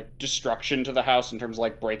causing, like, destruction to the house in terms of,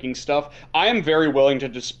 like, breaking stuff. I am very willing to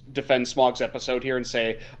defend Smog's episode here and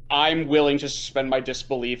say I'm willing to suspend my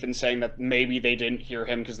disbelief in saying that maybe they didn't hear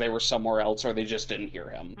him because they were somewhere else or they just didn't hear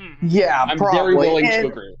him. Yeah, I'm probably. very willing to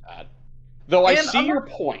agree with that. Though I see your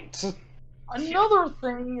point. Another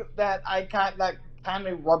thing that kind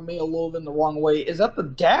of rubbed me a little in the wrong way is that the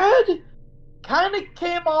dad kind of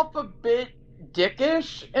came off a bit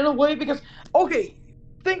dickish in a way, because okay,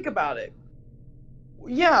 think about it.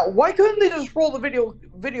 Yeah, why couldn't they just roll the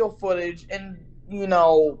video footage and, you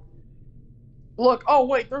know, look, oh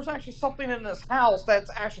wait, there's actually something in this house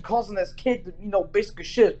that's actually causing this kid to, you know, basically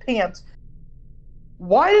shit his pants.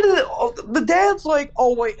 Why did the dad's like,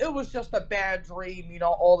 oh wait, it was just a bad dream, you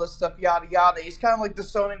know, all this stuff, yada yada. He's kind of like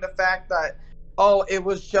disowning the fact that, oh, it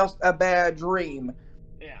was just a bad dream.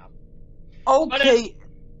 Yeah. Okay,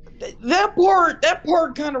 that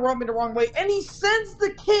part kind of rubbed me the wrong way. And he sends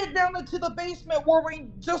the kid down into the basement where we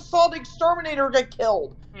just saw the exterminator get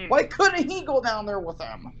killed. Why couldn't he go down there with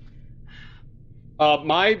him?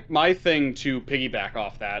 My thing to piggyback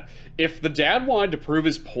off that, if the dad wanted to prove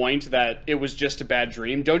his point that it was just a bad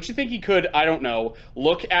dream, don't you think he could, I don't know,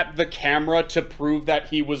 look at the camera to prove that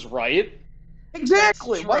he was right?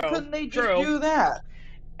 Exactly. Why couldn't they just do that?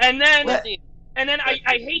 And then I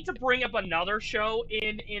hate to bring up another show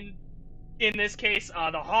in this case,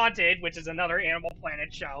 The Haunted, which is another Animal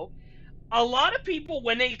Planet show. A lot of people,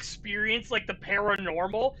 when they experience like the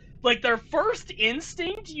paranormal, like their first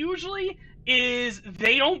instinct usually is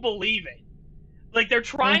they don't believe it. Like they're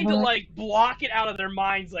trying to like block it out of their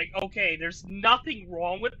minds, like, okay, there's nothing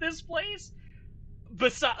wrong with this place.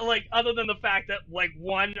 Besides, like, other than the fact that like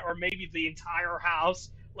one or maybe the entire house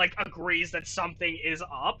like agrees that something is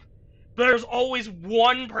up. But there's always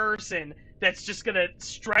one person that's just gonna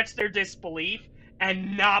stretch their disbelief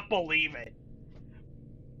and not believe it.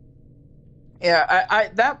 Yeah, I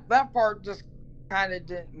that part just kind of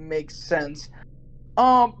didn't make sense.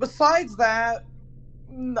 Besides that,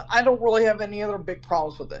 I don't really have any other big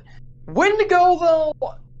problems with it. Wendigo, though,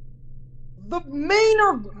 the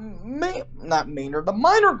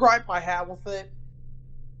minor gripe I have with it,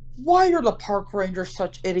 why are the park rangers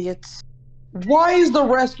such idiots? Why is the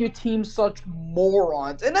rescue team such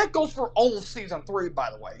morons? And that goes for all of season 3, by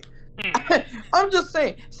the way. I'm just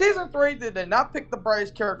saying, season 3 they did not pick the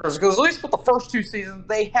brightest characters, because at least for the first 2 seasons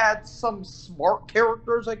they had some smart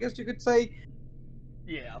characters, I guess you could say.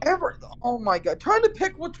 Yeah. Oh my god, trying to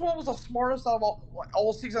pick which one was the smartest out of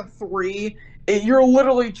all season 3, you're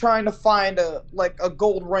literally trying to find a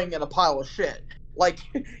gold ring in a pile of shit. Like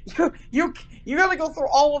you gotta go through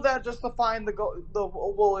all of that just to find the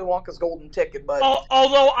Willy Wonka's golden ticket. But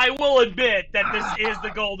although I will admit that this is the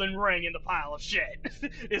golden ring in the pile of shit,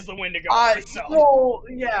 is the Wendigo episode. Well,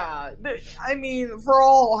 yeah. I mean, for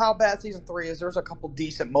all how bad season 3 is, there's a couple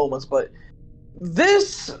decent moments, but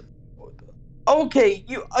this. Okay,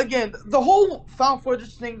 the whole found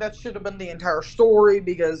footage thing, that should have been the entire story,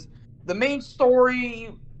 because the main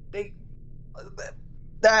story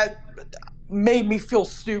that made me feel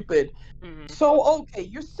stupid. So, okay,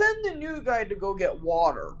 you send the new guy to go get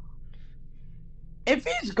water. If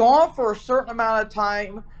he's gone for a certain amount of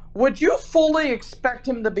time, would you fully expect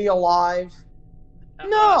him to be alive?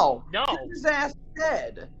 No. His ass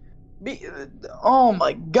dead. Oh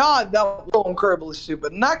my god, that was so incredibly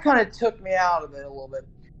stupid. And that kind of took me out of it a little bit.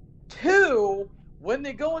 2, when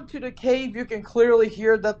they go into the cave, you can clearly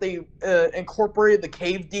hear that they incorporated the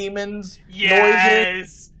cave demons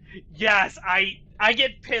noises. Yes, I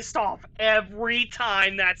get pissed off every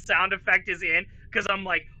time that sound effect is in, because I'm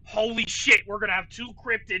like, holy shit, we're gonna have 2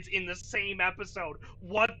 cryptids in the same episode.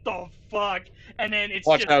 What the fuck? And then it's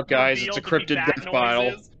watch just out, guys! It's a cryptid death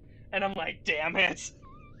file. And I'm like, damn it.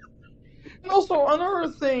 And also,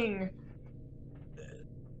 another thing,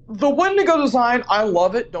 the Wendigo design, I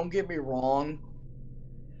love it, don't get me wrong.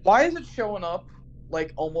 Why is it showing up,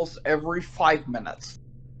 like, almost every 5 minutes?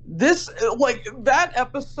 That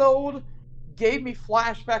episode gave me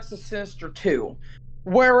flashbacks to Sinister 2.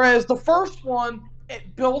 Whereas the first one,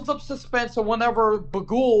 it builds up suspense, and whenever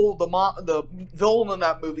Begone, the villain in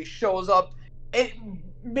that movie, shows up, it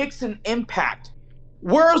makes an impact.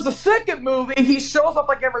 Whereas the second movie, he shows up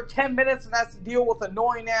like every 10 minutes and has to deal with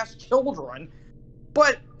annoying-ass children.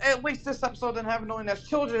 But at least this episode didn't have annoying-ass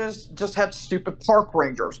children, it just had stupid park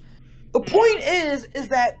rangers. The point is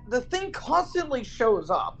that the thing constantly shows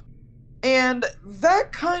up. And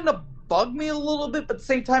that kind of bugged me a little bit, but at the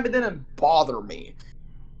same time, it didn't bother me.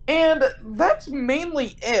 And that's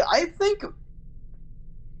mainly it. I think,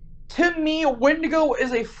 to me, Wendigo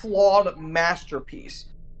is a flawed masterpiece.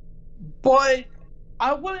 But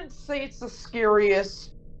I wouldn't say it's the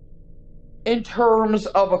scariest in terms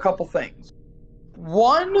of a couple things.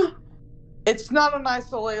 One, it's not an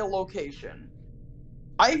isolated location.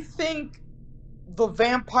 I think the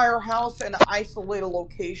vampire house in an isolated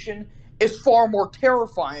location is far more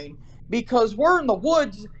terrifying because we're in the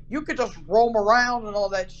woods, you could just roam around and all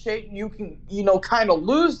that shit and you can, kind of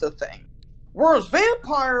lose the thing. Whereas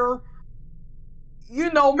vampire,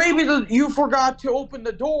 maybe you forgot to open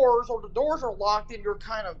the doors or the doors are locked and you're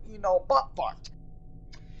kind of, butt fucked.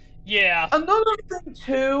 Yeah. Another thing,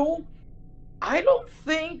 too, I don't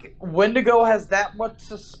think Wendigo has that much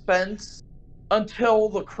suspense until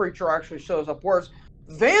the creature actually shows up. Whereas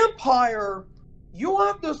vampire, you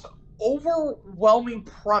have this overwhelming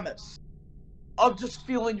premise of just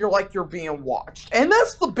feeling you're being watched. And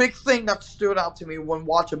that's the big thing that stood out to me when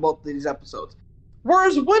watching both of these episodes.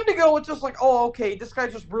 Whereas Wendigo, it's just like, oh, okay, this guy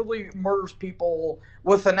just really murders people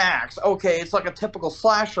with an axe. Okay, it's like a typical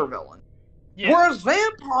slasher villain. Yeah. Whereas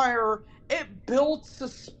vampire, it builds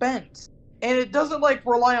suspense. And it doesn't,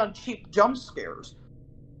 rely on cheap jump scares.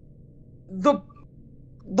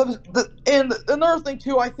 And another thing,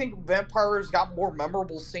 too, I think vampires got more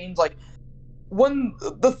memorable scenes. Like, when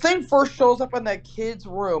the thing first shows up in that kid's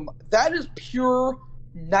room, that is pure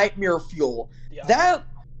nightmare fuel. Yeah. That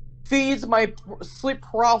feeds my sleep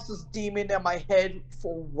paralysis demon in my head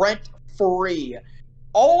for rent-free.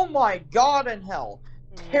 Oh my god in hell.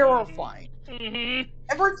 Terrifying. Mm-hmm.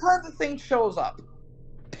 Every time the thing shows up,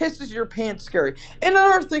 pisses your pants scary. And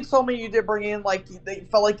another thing so many of you did bring in, they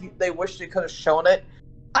felt like they wished they could have shown it.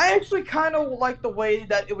 I actually kind of like the way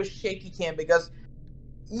that it was shaky cam because,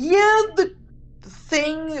 yeah, the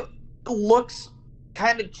thing looks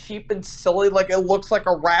kind of cheap and silly. Like, it looks like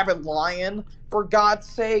a rabid lion, for God's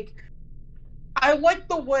sake. I like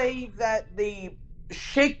the way that they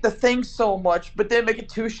shake the thing so much, but then make it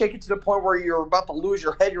too shaky to the point where you're about to lose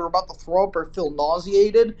your head, you're about to throw up or feel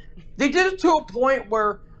nauseated. They did it to a point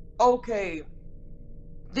where, okay,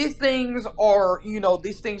 these things are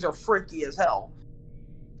freaky as hell.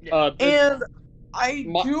 And I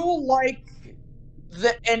do like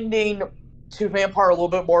the ending to Vampire a little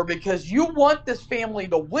bit more because you want this family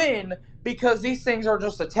to win because these things are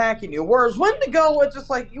just attacking you. Whereas Wendigo, it's just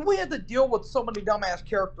like, we had to deal with so many dumbass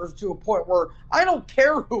characters to a point where I don't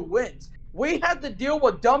care who wins. We had to deal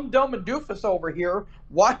with Dumb and Doofus over here.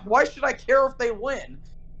 Why should I care if they win?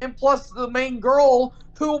 And plus the main girl,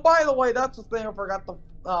 who, by the way, that's the thing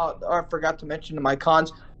I forgot to mention in my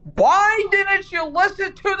cons. Why didn't you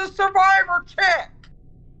listen to the survivor chick?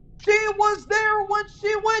 She was there when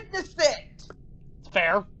she witnessed it.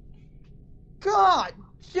 Fair. God,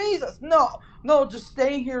 Jesus, no, just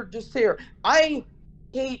stay here, I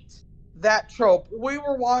hate that trope. We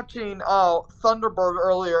were watching Thunderbird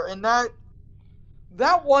earlier, and that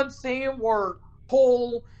one scene where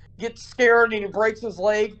Cole gets scared and he breaks his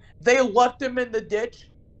leg, they left him in the ditch.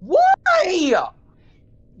 Why?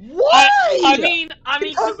 Why? I mean,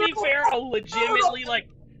 to be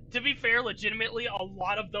fair, legitimately, a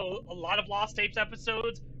lot of Lost Tapes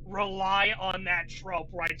episodes rely on that trope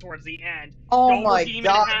right towards the end. Oh Dover my Demon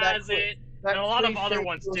god, has it, and a lot of other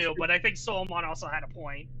ones too. But I think Solomon also had a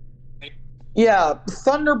point. Yeah,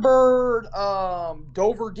 Thunderbird,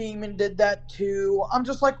 Dover Demon did that too. I'm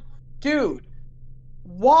just like, dude,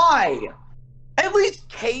 why? At least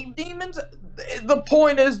cave demons. The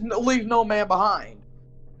point is, leave no man behind.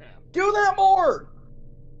 Yeah. Do that more.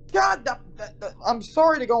 God, I'm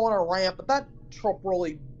sorry to go on a rant, but that trope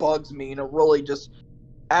really bugs me, and it really just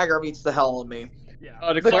aggravates the hell out of me.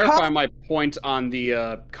 Yeah. To clarify my point on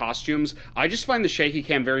the costumes, I just find the shaky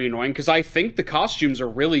cam very annoying because I think the costumes are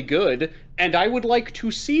really good, and I would like to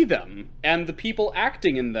see them and the people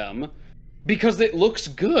acting in them because it looks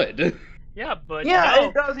good. Yeah, but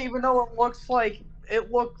it does, even though it looks like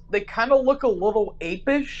they kind of look a little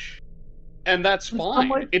apish. And that's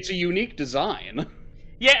fine. It's a unique design.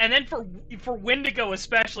 Yeah, and then for Wendigo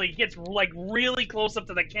especially, it gets really close up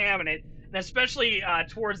to the cam, and especially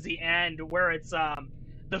towards the end where it's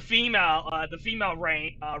the female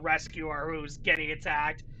rescuer who's getting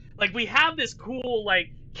attacked. Like, we have this cool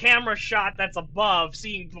camera shot that's above,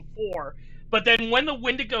 seeing before, But then when the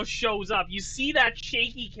Wendigo shows up, you see that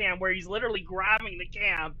shaky cam where he's literally grabbing the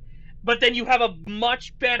cam, but then you have a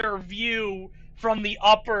much better view from the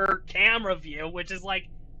upper camera view, which is like,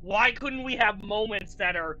 why couldn't we have moments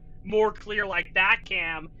that are more clear like that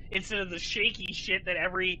cam instead of the shaky shit that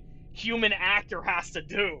every human actor has to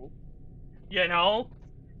do? You know?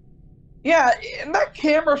 Yeah, in that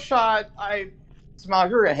camera shot, Smile,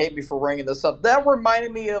 you're gonna hate me for bringing this up. That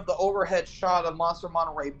reminded me of the overhead shot of Monster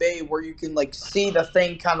Monterey Bay, where you can like see the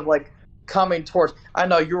thing kind of like coming towards. I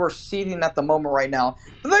know you were seating at the moment right now,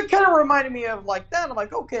 but that kind of reminded me of like that. I'm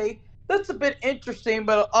like, okay, that's a bit interesting,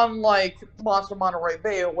 but unlike Monster Monterey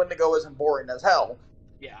Bay, Wendigo isn't boring as hell.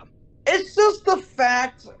 Yeah. It's just the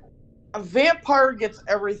fact a vampire gets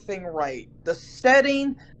everything right. The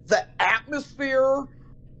setting, the atmosphere.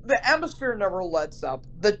 The atmosphere never lets up.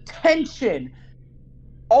 The tension.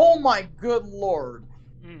 Oh my good lord.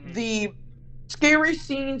 Mm-hmm. The scary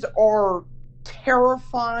scenes are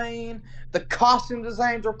terrifying. The costume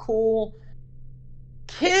designs are cool.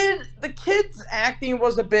 The kid's acting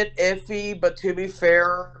was a bit iffy, but to be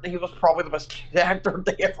fair, he was probably the best kid actor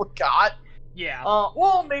they ever got. Yeah.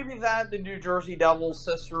 Well, maybe that, the New Jersey Devil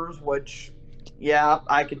sisters, which, yeah,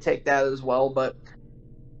 I could take that as well, but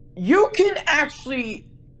you can actually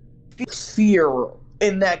feel fear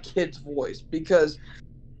in that kid's voice, because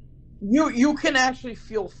you can actually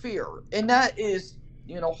feel fear, and that is,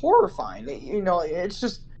 horrifying. It's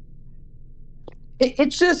just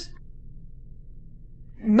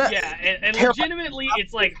Yeah, and legitimately,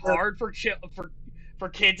 it's like hard for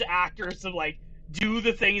kids actors to like do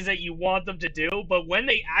the things that you want them to do, but when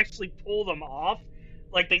they actually pull them off,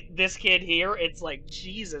 like this kid here, it's like,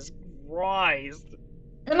 Jesus Christ.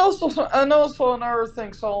 And also another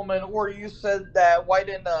thing, Solomon, where you said that why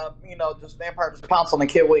didn't just vampire just pounce on the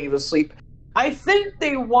kid when he was asleep? I think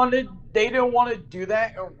they didn't want to do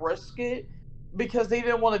that and risk it because they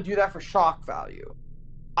didn't want to do that for shock value.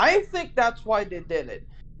 I think that's why they did it,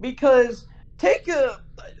 because take a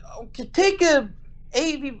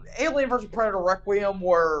Alien vs Predator Requiem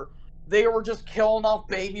where they were just killing off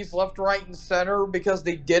babies left, right, and center because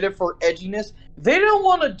they did it for edginess. They didn't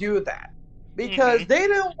want to do that. Because they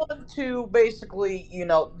didn't want to basically,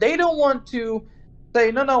 they don't want to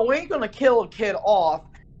say, no, we ain't going to kill a kid off.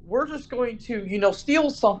 We're just going to, steal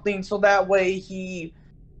something so that way he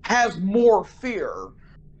has more fear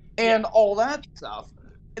and all that stuff.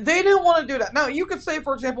 They didn't want to do that. Now, you could say,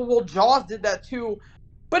 for example, well, Jaws did that too,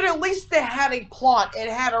 but at least they had a plot. It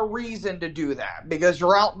had a reason to do that, because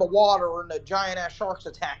you're out in the water and a giant-ass shark's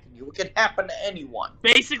attacking you. It could happen to anyone.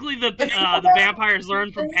 Basically, the vampires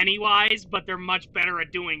learn from Pennywise, but they're much better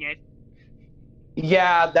at doing it.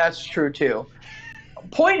 Yeah, that's true, too.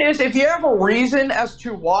 Point is, if you have a reason as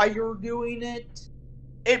to why you're doing it,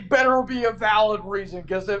 it better be a valid reason,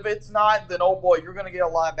 because if it's not, then oh boy, you're going to get a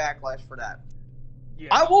lot of backlash for that. Yeah.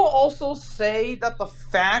 I will also say that the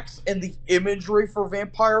facts and the imagery for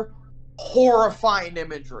Vampire, horrifying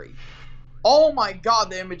imagery. Oh my god,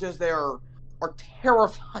 the images there are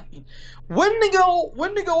terrifying. Wendigo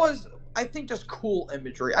is, I think, just cool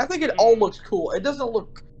imagery. I think it all looks cool. It doesn't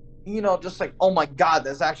look, just like, oh my god,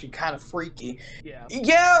 that's actually kind of freaky.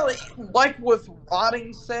 Yeah, like with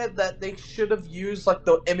Rotting said that they should have used like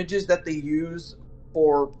the images that they use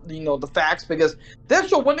for the facts, because the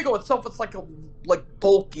actual Wendigo itself, it's like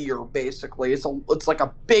bulkier basically. It's like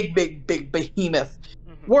a big behemoth.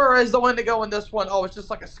 Whereas the Wendigo in this one, it's just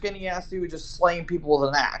like a skinny ass dude just slaying people with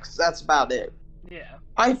an axe. That's about it. Yeah.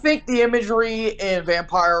 I think the imagery in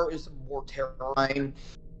Vampire is more terrifying,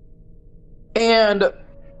 and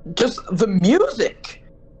just the music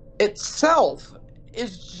itself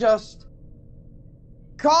is just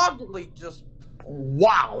godly. Just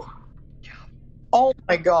wow. Oh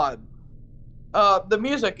my god. The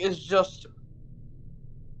music is just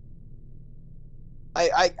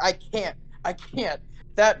I can't.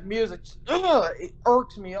 That music, it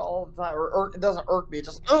irks me all the time. Or it doesn't irk me, it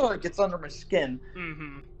just it gets under my skin.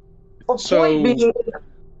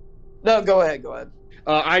 No, go ahead.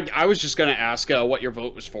 I was just gonna ask what your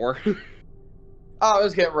vote was for. I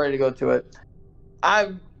was getting ready to go to it.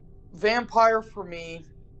 Vampire for me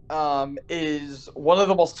is one of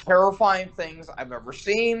the most terrifying things I've ever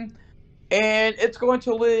seen, and it's going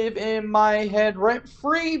to live in my head rent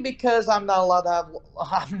free because I'm not allowed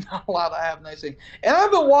to have nice things. And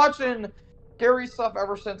I've been watching scary stuff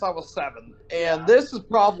ever since I was 7, and this is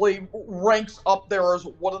probably ranks up there as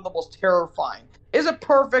one of the most terrifying. Is it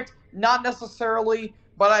perfect? Not necessarily,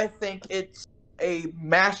 but I think it's a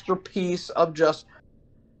masterpiece of just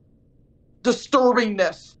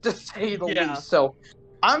disturbingness, to say the least. So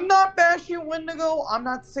I'm not bashing Wendigo. I'm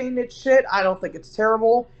not saying it's shit. I don't think it's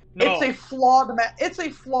terrible. No. It's a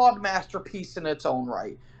flawed masterpiece in its own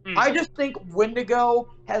right. Mm. I just think Wendigo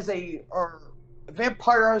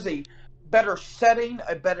Vampire has a better setting,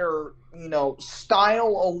 a better,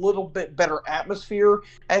 style, a little bit better atmosphere.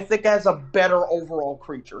 I think it has a better overall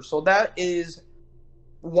creature. So that is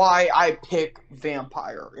why I pick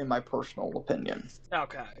Vampire, in my personal opinion.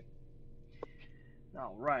 Okay.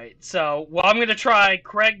 All right. So, I'm going to try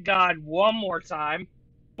Craig God one more time.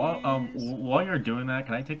 Well, while you're doing that,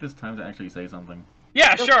 can I take this time to actually say something?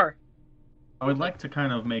 Yeah, sure. I would like to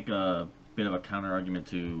kind of make a bit of a counter argument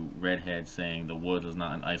to Redhead saying the woods is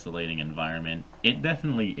not an isolating environment. It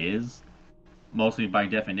definitely is, mostly by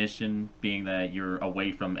definition, being that you're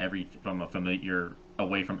away from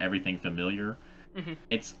away from everything familiar. Mm-hmm.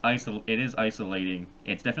 It is isolating.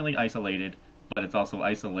 It's definitely isolated, but it's also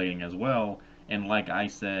isolating as well. And like I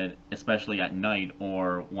said, especially at night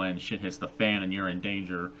or when shit hits the fan and you're in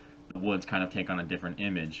danger, the woods kind of take on a different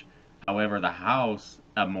image. However, the house,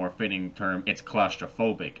 a more fitting term, it's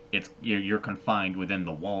claustrophobic. You're confined within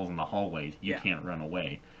the walls and the hallways. You can't run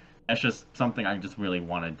away. That's just something I just really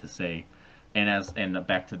wanted to say. And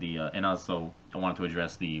back to the and also I wanted to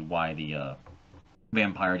address why the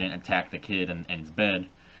vampire didn't attack the kid in his bed.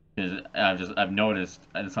 Because I've noticed,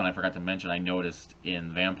 and something I forgot to mention, I noticed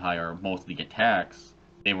in Vampire most of the attacks,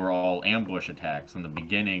 they were all ambush attacks in the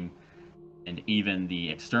beginning, and even the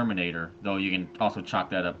Exterminator, though you can also chalk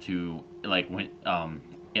that up to like when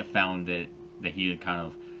it found that he had kind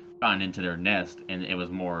of gotten into their nest and it was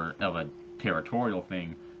more of a territorial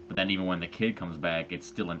thing. But then even when the kid comes back, it's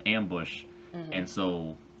still an ambush, and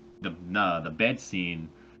so the bed scene,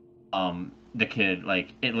 the kid,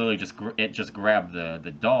 like, it literally just grabbed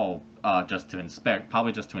the doll just to inspect,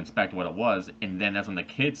 probably just to inspect what it was, and then that's when the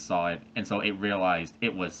kid saw it, and so it realized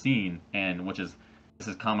it was seen, and this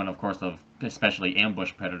is common, of course, of especially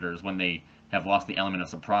ambush predators. When they have lost the element of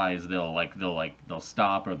surprise, they'll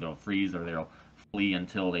stop, or they'll freeze, or they'll flee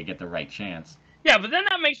until they get the right chance. Yeah, but then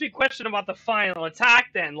that makes me question about the final attack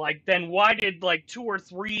then. Like, then why did, like, 2 or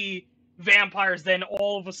 3 vampires then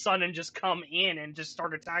all of a sudden just come in and just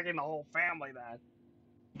start attacking the whole family then?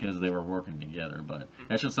 Because they were working together, but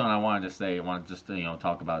that's just something I wanted to say. I wanted just to,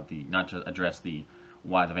 talk about not just address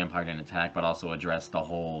why the vampire didn't attack, but also address the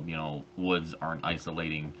whole, woods aren't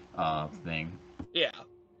isolating thing. Yeah.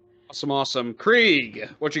 Awesome. Krieg,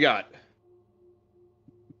 what you got?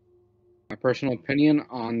 My personal opinion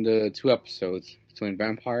on the 2 episodes between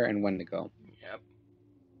Vampire and Wendigo. Yep.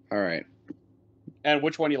 All right. And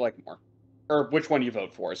which one you like more? Or which one you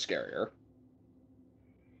vote for is scarier?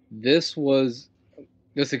 This was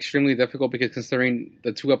just extremely difficult because considering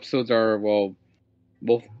the 2 episodes are, well,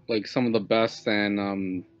 both like some of the best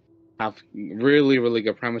and have really, really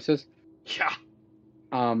good premises. Yeah.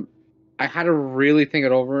 I had to really think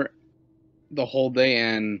it over the whole day,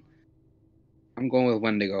 and I'm going with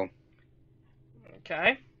Wendigo.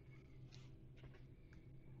 Okay.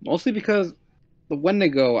 Mostly because the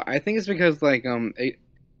Wendigo, I think it's because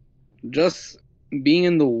just being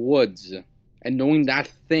in the woods and knowing that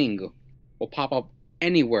thing will pop up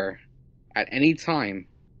anywhere at any time.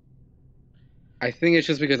 I think it's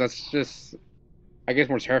just because that's just, I guess,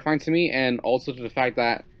 more terrifying to me, and also to the fact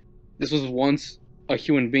that this was once a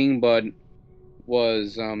human being, but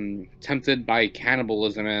was tempted by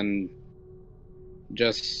cannibalism and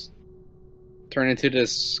just turned into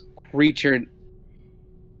this creature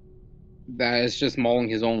that is just mauling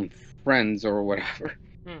his own friends or whatever.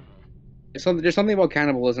 There's something about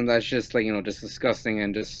cannibalism that's just just disgusting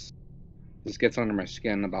and just gets under my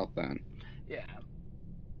skin about that. Yeah.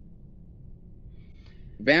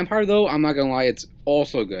 Vampire, though, I'm not gonna lie, it's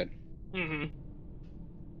also good.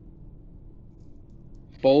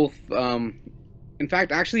 Both, in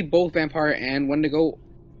fact, actually, both Vampire and Wendigo,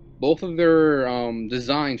 both of their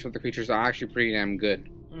designs for the creatures are actually pretty damn good.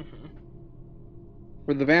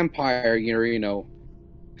 For the Vampire,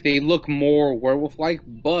 they look more werewolf-like,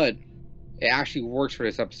 but it actually works for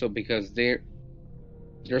this episode because they're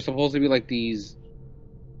supposed to be like these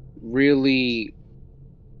really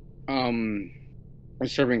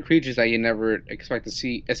disturbing creatures that you never expect to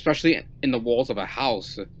see, especially in the walls of a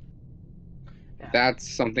house. Yeah.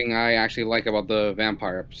 That's something I actually like about the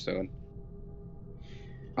Vampire episode.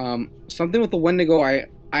 Something with the Wendigo I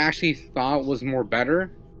actually thought was more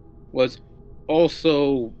better was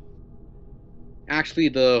also actually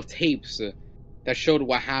the tapes that showed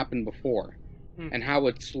what happened before and how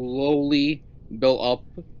it slowly built up.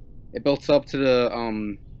 It built up to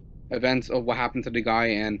the events of what happened to the guy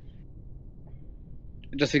and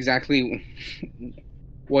just exactly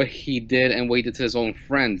what he did and what he did to his own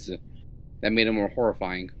friends that made it more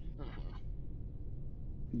horrifying.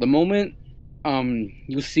 The moment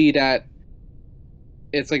you see that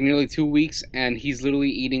it's like nearly 2 weeks, and he's literally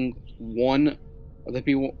eating one of the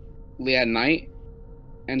people at night,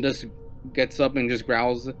 and just gets up and just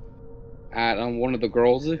growls at one of the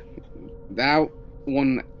girls. That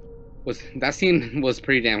one that scene was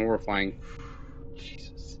pretty damn horrifying.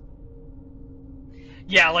 Jesus.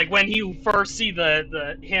 Yeah, like when you first see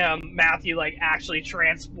Matthew, like actually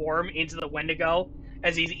transform into the Wendigo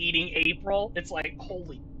as he's eating April, it's like,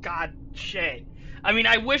 holy god shit. I mean,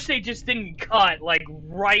 I wish they just didn't cut like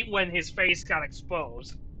right when his face got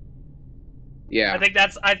exposed. Yeah. I think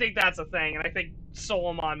that's a thing, and I think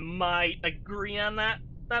Solomon might agree on that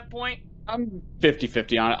point. I'm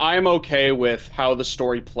 50-50 on it. I'm okay with how the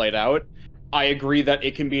story played out. I agree that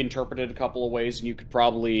it can be interpreted a couple of ways, and you could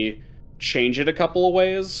probably change it a couple of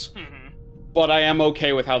ways. Mm-hmm. But I am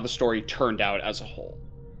okay with how the story turned out as a whole.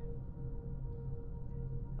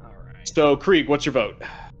 All right. So, Krieg, what's your vote?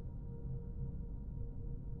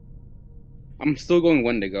 I'm still going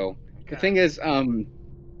Wendigo. Okay. The thing is, don't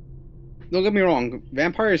get me wrong,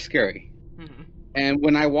 vampire is scary. Mm-hmm. And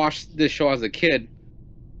when I watched this show as a kid,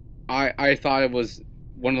 I thought it was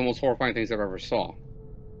one of the most horrifying things I've ever saw.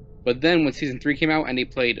 But then when season 3 came out and he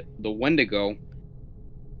played the Wendigo,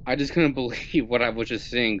 I just couldn't believe what I was just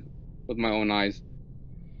seeing with my own eyes.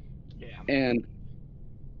 Yeah. And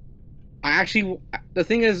the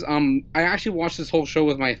thing is, I actually watched this whole show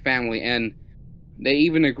with my family, and they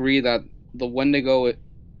even agree that the Wendigo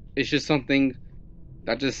is just something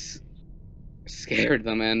that just scared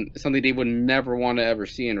them, and something they would never want to ever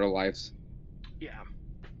see in their lives. Yeah.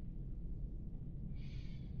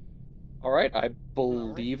 All right, I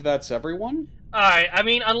believe that's everyone. All right. I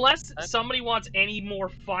mean, unless somebody wants any more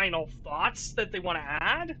final thoughts that they want to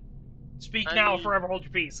add, speak now or forever hold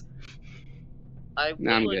your peace. I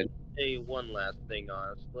Nah, I'm would good. say one last thing,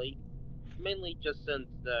 honestly. Mainly just since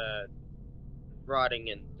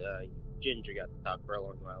Rotting and Ginger got to talk for a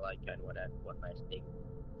long while, I kind of want to add one last thing.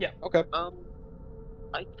 Yeah. Okay.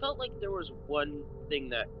 I felt like there was one thing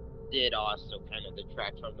that did also kind of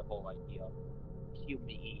detract from the whole idea of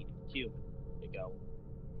human to go.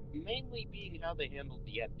 Mainly being how they handled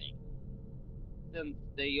the ending. Since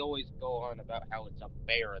they always go on about how it's a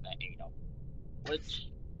bear that ate them. Which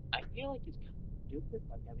I feel like is kind of stupid.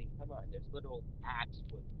 Like, I mean, come on, there's literal acts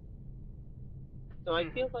with. So I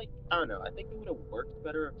feel like, I don't know, I think it would have worked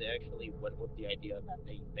better if they actually went with the idea that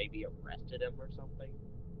they maybe arrested him or something.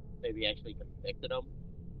 Maybe actually convicted him.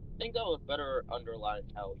 I think that would better underline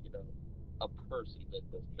how, a person did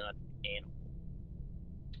this, not an animal.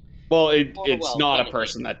 Well, it's not a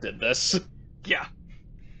person that did this. Yeah.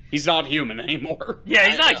 He's not human anymore. Yeah,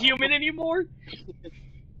 he's not human anymore.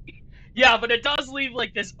 Yeah, but it does leave,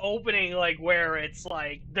 like, this opening, like, where it's,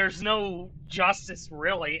 like, there's no justice,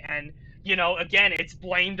 really, and, again, it's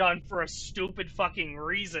blamed on for a stupid fucking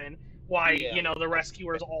reason why, the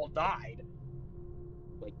rescuers all died.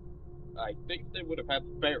 Like, I think they would have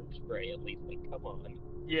had bear spray, at least, like, come on.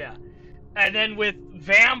 Yeah. And then with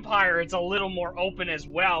Vampire, it's a little more open as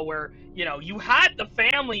well, where, you had the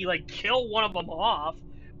family, like, kill one of them off,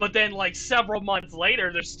 but then, like, several months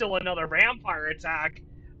later, there's still another vampire attack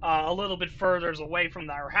a little bit further away from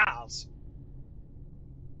their house.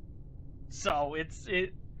 So,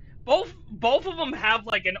 both of them have,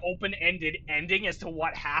 like, an open-ended ending as to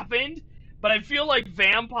what happened, but I feel like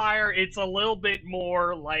Vampire, it's a little bit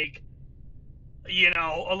more, like,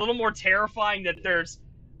 a little more terrifying that there's,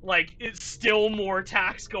 like, it's still more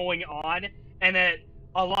attacks going on, and that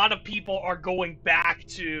a lot of people are going back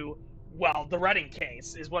to, well, the Redding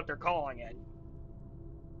case is what they're calling it.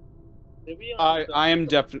 I am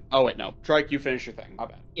definitely. Oh wait, no, Trike, you finish your thing. My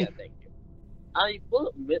bad. Yeah, thank you. I will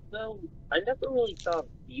admit though, I never really thought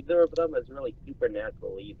either of them as really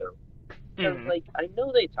supernatural either. Because like, I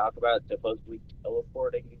know they talk about supposedly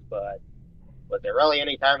teleporting, but was there really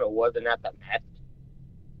any time it wasn't at the nest?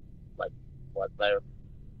 Like, was there?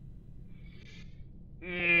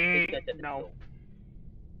 No.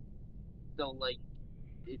 So like,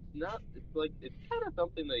 it's not. It's like it's kind of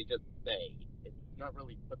something they just say. It's not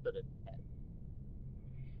really put to the test.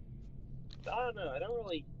 I don't know. I don't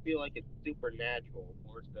really feel like it's supernatural,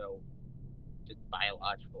 more so just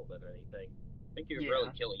biological than anything. I think you could really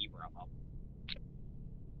kill either of them.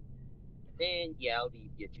 And yeah, I'll leave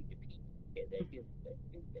you to the peace. Because I feel that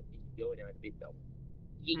this is going on a bit though.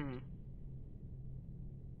 Yeah.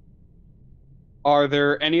 Are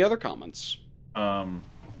there any other comments? I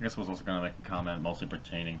guess I was also gonna make a comment mostly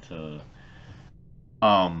pertaining to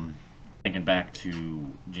thinking back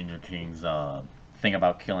to Ginger King's thing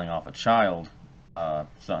about killing off a child,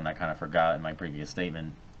 something I kind of forgot in my previous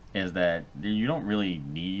statement. is that you don't really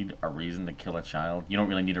need a reason to kill a child. You don't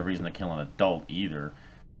really need a reason to kill an adult either.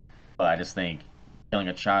 But I just think killing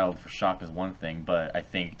a child for shock is one thing, but I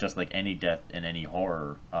think just like any death in any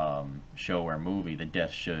horror show or movie, the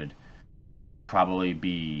death should probably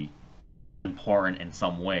be important in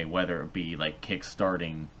some way, whether it be like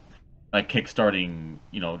kickstarting, not kickstarting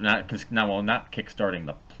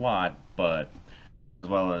the plot, but as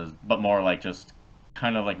well as, but more like just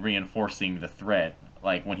kind of like reinforcing the threat,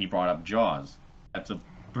 like when he brought up Jaws. That's a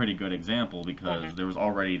pretty good example because there was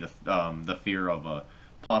already the fear of a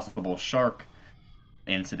possible shark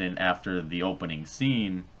incident after the opening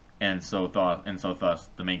scene, and so thus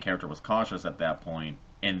the main character was cautious at that point.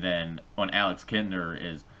 And then when Alex Kintner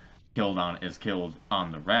is killed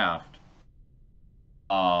on the raft,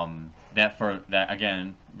 that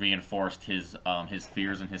again reinforced his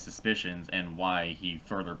fears and his suspicions, and why he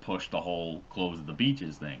further pushed the whole close the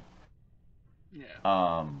beaches thing.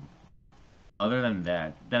 Yeah. Other than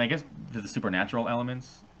that, then I guess the supernatural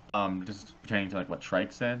elements, just pertaining to like what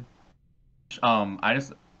Shrike said. I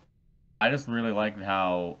just really liked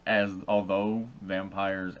how, as although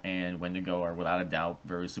vampires and Wendigo are without a doubt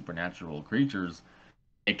very supernatural creatures,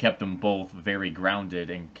 it kept them both very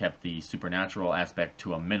grounded and kept the supernatural aspect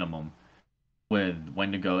to a minimum. With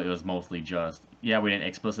Wendigo, it was mostly just, yeah, we didn't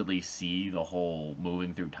explicitly see the whole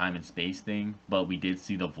moving through time and space thing, but we did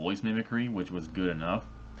see the voice mimicry, which was good enough.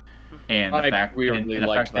 And the fact, weirdly and the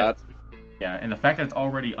liked fact that. yeah, and the fact that it's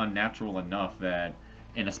already unnatural enough that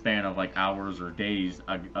in a span of like hours or days,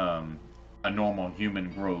 a normal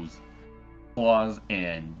human grows claws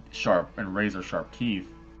and razor sharp teeth.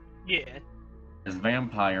 Yeah. As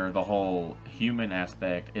vampire, the whole human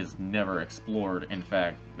aspect is never explored. In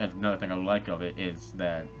fact, that's another thing I like of it, is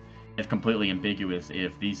that it's completely ambiguous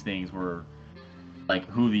if these things were like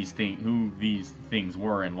who these things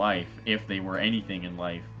were in life, if they were anything in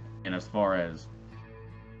life. And as far as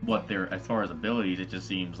abilities, it just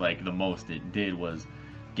seems like the most it did was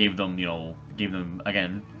gave them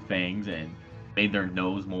again fangs, and made their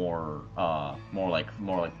nose more like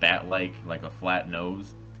bat-like a flat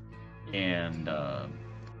nose. And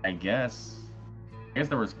I guess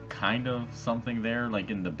there was kind of something there, like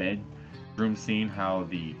in the bedroom scene, how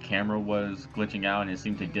the camera was glitching out and it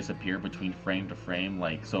seemed to disappear between frame to frame,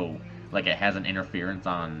 like it has an interference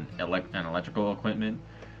on electrical equipment,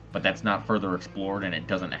 but that's not further explored, and it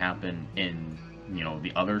doesn't happen in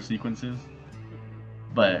the other sequences.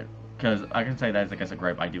 But because I can say that's, I guess, a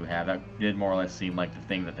gripe I do have. That did more or less seem like the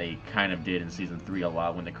thing that they kind of did in season 3 a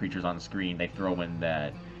lot. When the creature's on the screen, they throw in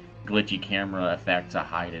that glitchy camera effect to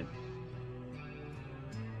hide it.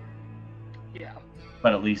 Yeah.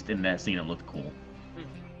 But at least in that scene, it looked cool.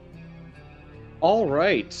 All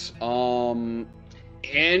right.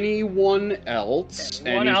 Anyone else?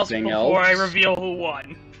 Anyone else before I reveal who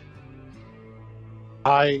won?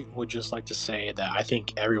 I would just like to say that I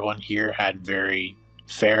think everyone here had very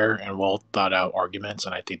fair and well thought out arguments,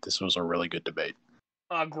 and I think this was a really good debate.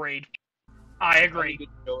 Agreed. I agree.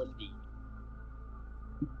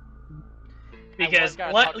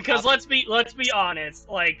 Because let's be honest,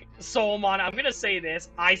 like Solomon, I'm gonna say this,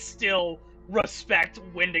 I still respect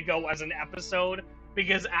Wendigo as an episode,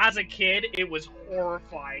 because as a kid it was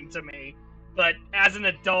horrifying to me, but as an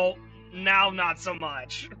adult now not so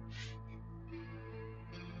much.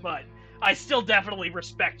 But I still definitely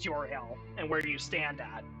respect your hell and where you stand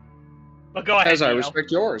at. But go ahead, As I Dio.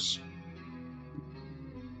 respect yours.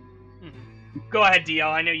 Go ahead, Dio.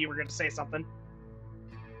 I knew you were going to say something.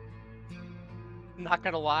 Not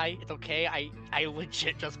gonna lie, it's okay. I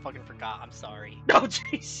legit just fucking forgot. I'm sorry. Oh,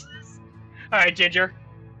 Jesus. Alright, Ginger.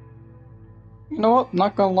 You know what?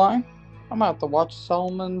 Not gonna lie. I'm gonna have to watch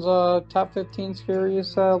Solomon's top 15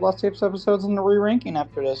 scariest Lost Tapes episodes in the re-ranking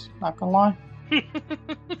after this. Not gonna lie.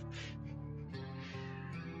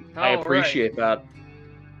 I appreciate that.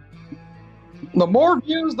 The more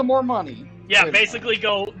views, the more money. Yeah, basically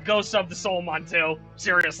go sub to Solomon too.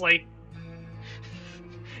 Seriously.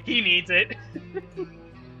 He needs it.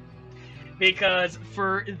 Because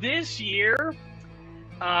for this year,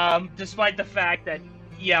 despite the fact that,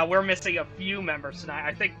 yeah, we're missing a few members tonight,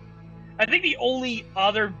 I think the only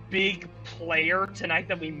other big player tonight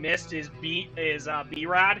that we missed is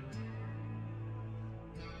B-Rad.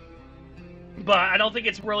 But I don't think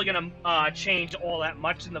it's really gonna change all that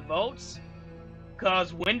much in the votes,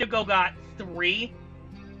 because Wendigo got 3,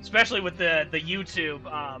 especially with the YouTube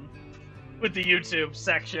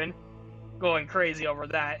section going crazy over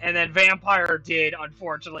that, and then Vampire did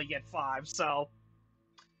unfortunately get 5. So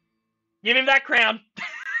give him that crown.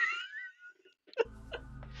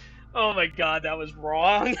 Oh my god, that was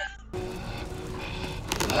wrong.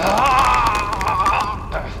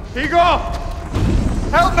 Igor!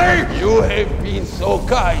 Help me! You have been so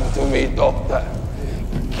kind to me, Doctor.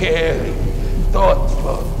 Caring,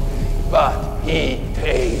 thoughtful, but he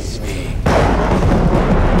pays me.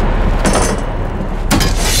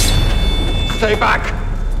 Stay back!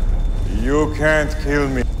 You can't kill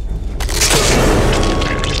me.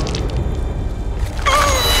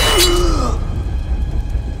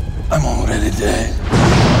 I'm already dead.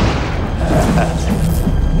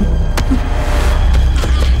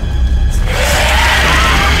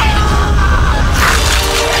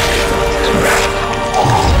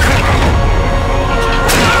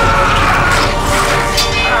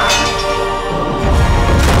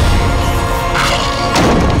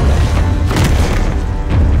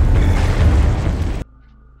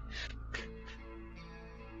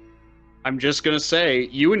 I'm just gonna say,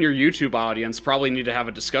 you and your YouTube audience probably need to have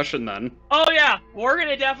a discussion then. Oh yeah, we're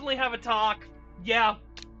gonna definitely have a talk. Yeah,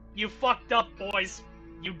 you fucked up, boys.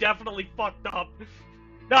 You definitely fucked up.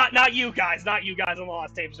 Not you guys on the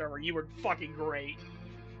Lost Tape server. You were fucking great.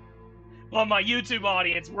 But my YouTube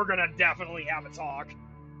audience, we're gonna definitely have a talk.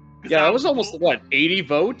 Yeah, that was almost, what, 80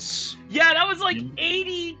 votes? Yeah, that was like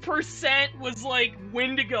 80% was like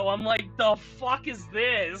Wendigo. I'm like, the fuck is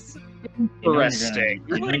this? Interesting.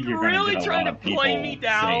 Like, really trying to play me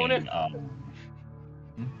down?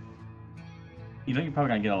 You think you're probably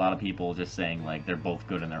gonna get a lot of people just saying, like, they're both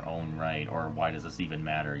good in their own right, or why does this even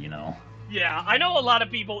matter, you know? Yeah, I know a lot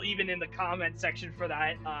of people, even in the comment section for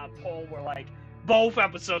that poll, were like, both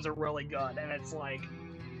episodes are really good, and it's like,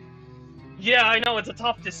 yeah, I know, it's a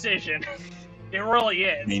tough decision. It really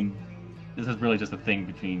is. I mean, this is really just a thing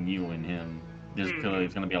between you and him. There's clearly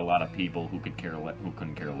going to be a lot of people who couldn't care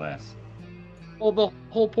less. Well, the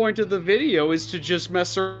whole point of the video is to just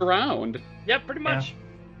mess around. Yeah, pretty much.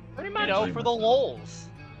 Yeah. Pretty much. You know, for the lols.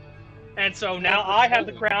 And so now I have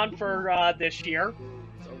the crown for this year.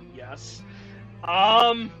 So yes.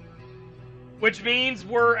 Which means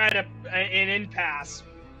we're at an impasse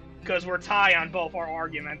because we're tied on both our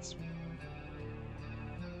arguments.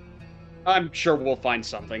 I'm sure we'll find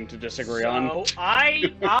something to disagree on. So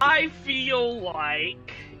I feel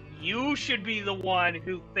like you should be the one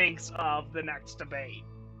who thinks of the next debate.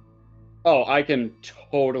 Oh, I can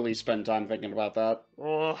totally spend time thinking about that.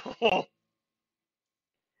 Oh.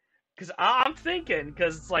 Because I'm thinking,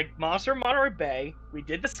 because it's like Monster in Monterey Bay, we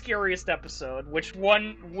did the Scariest episode. Which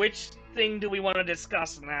thing do we want to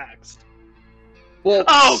discuss next? Well,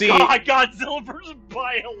 oh see, god, Godzilla vs.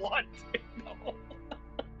 Biolante. No.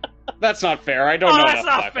 That's not fair. I don't know that's enough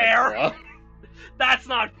not about fair. Godzilla. That's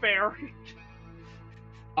not fair.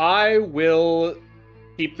 I will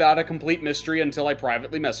keep that a complete mystery until I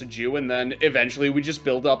privately message you, and then eventually we just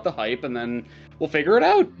build up the hype, and then we'll figure it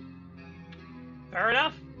out. Fair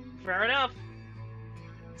enough. Fair enough.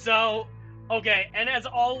 So, okay, and as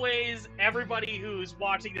always, everybody who's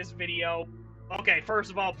watching this video, okay, first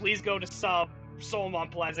of all, please go to sub Solomon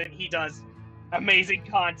Pleasant. He does amazing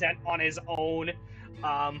content on his own,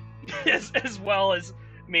 as well as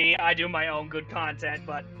me. I do my own good content,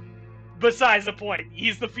 but besides the point,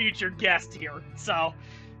 he's the future guest here, so...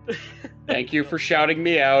 Thank you for shouting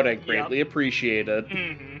me out. I greatly appreciate it.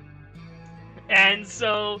 Mm-hmm. And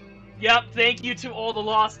so... Yep, thank you to all the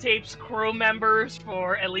Lost Tapes crew members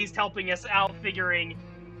for at least helping us out, figuring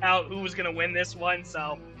out who was gonna win this one,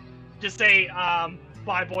 so... Just say,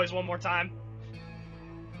 bye boys one more time.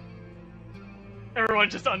 Everyone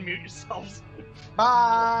just unmute yourselves. Bye!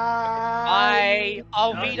 Bye!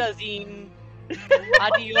 Auf Wiedersehen!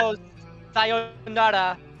 Adios!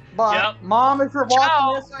 Sayonara! But, Yep. Mom, if you're watching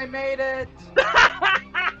Ciao. this, I made it!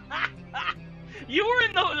 You were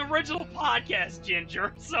in the original podcast,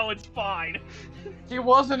 Ginger, so it's fine. She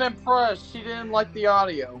wasn't impressed. She didn't like the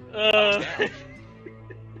audio.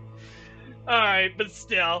 Alright, but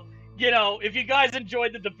still, you know, if you guys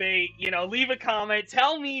enjoyed the debate, you know, leave a comment.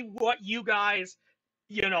 Tell me what you guys,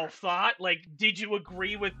 you know, thought. Like, did you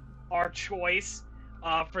agree with our choice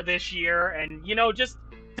for this year? And, you know, just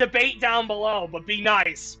debate down below, but be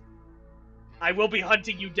nice. I will be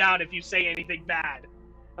hunting you down if you say anything bad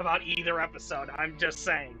about either episode. I'm just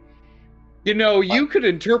saying. You know, you could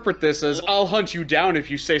interpret this as, I'll hunt you down if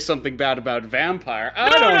you say something bad about Vampire. I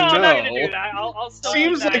don't know. I'm not gonna do that. I'll still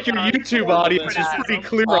Seems leave like that, your YouTube audience is pretty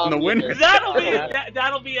clear on the winner. That'll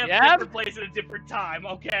be a different place at a different time,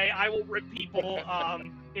 okay? I will rip people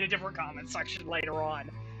in a different comment section later on.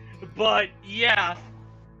 But yeah,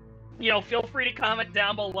 you know, feel free to comment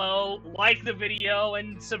down below, like the video,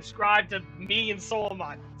 and subscribe to me and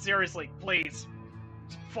Solomon. Seriously, please.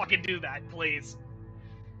 Just fucking do that, please.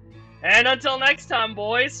 And until next time,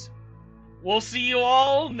 boys, we'll see you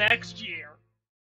all next year.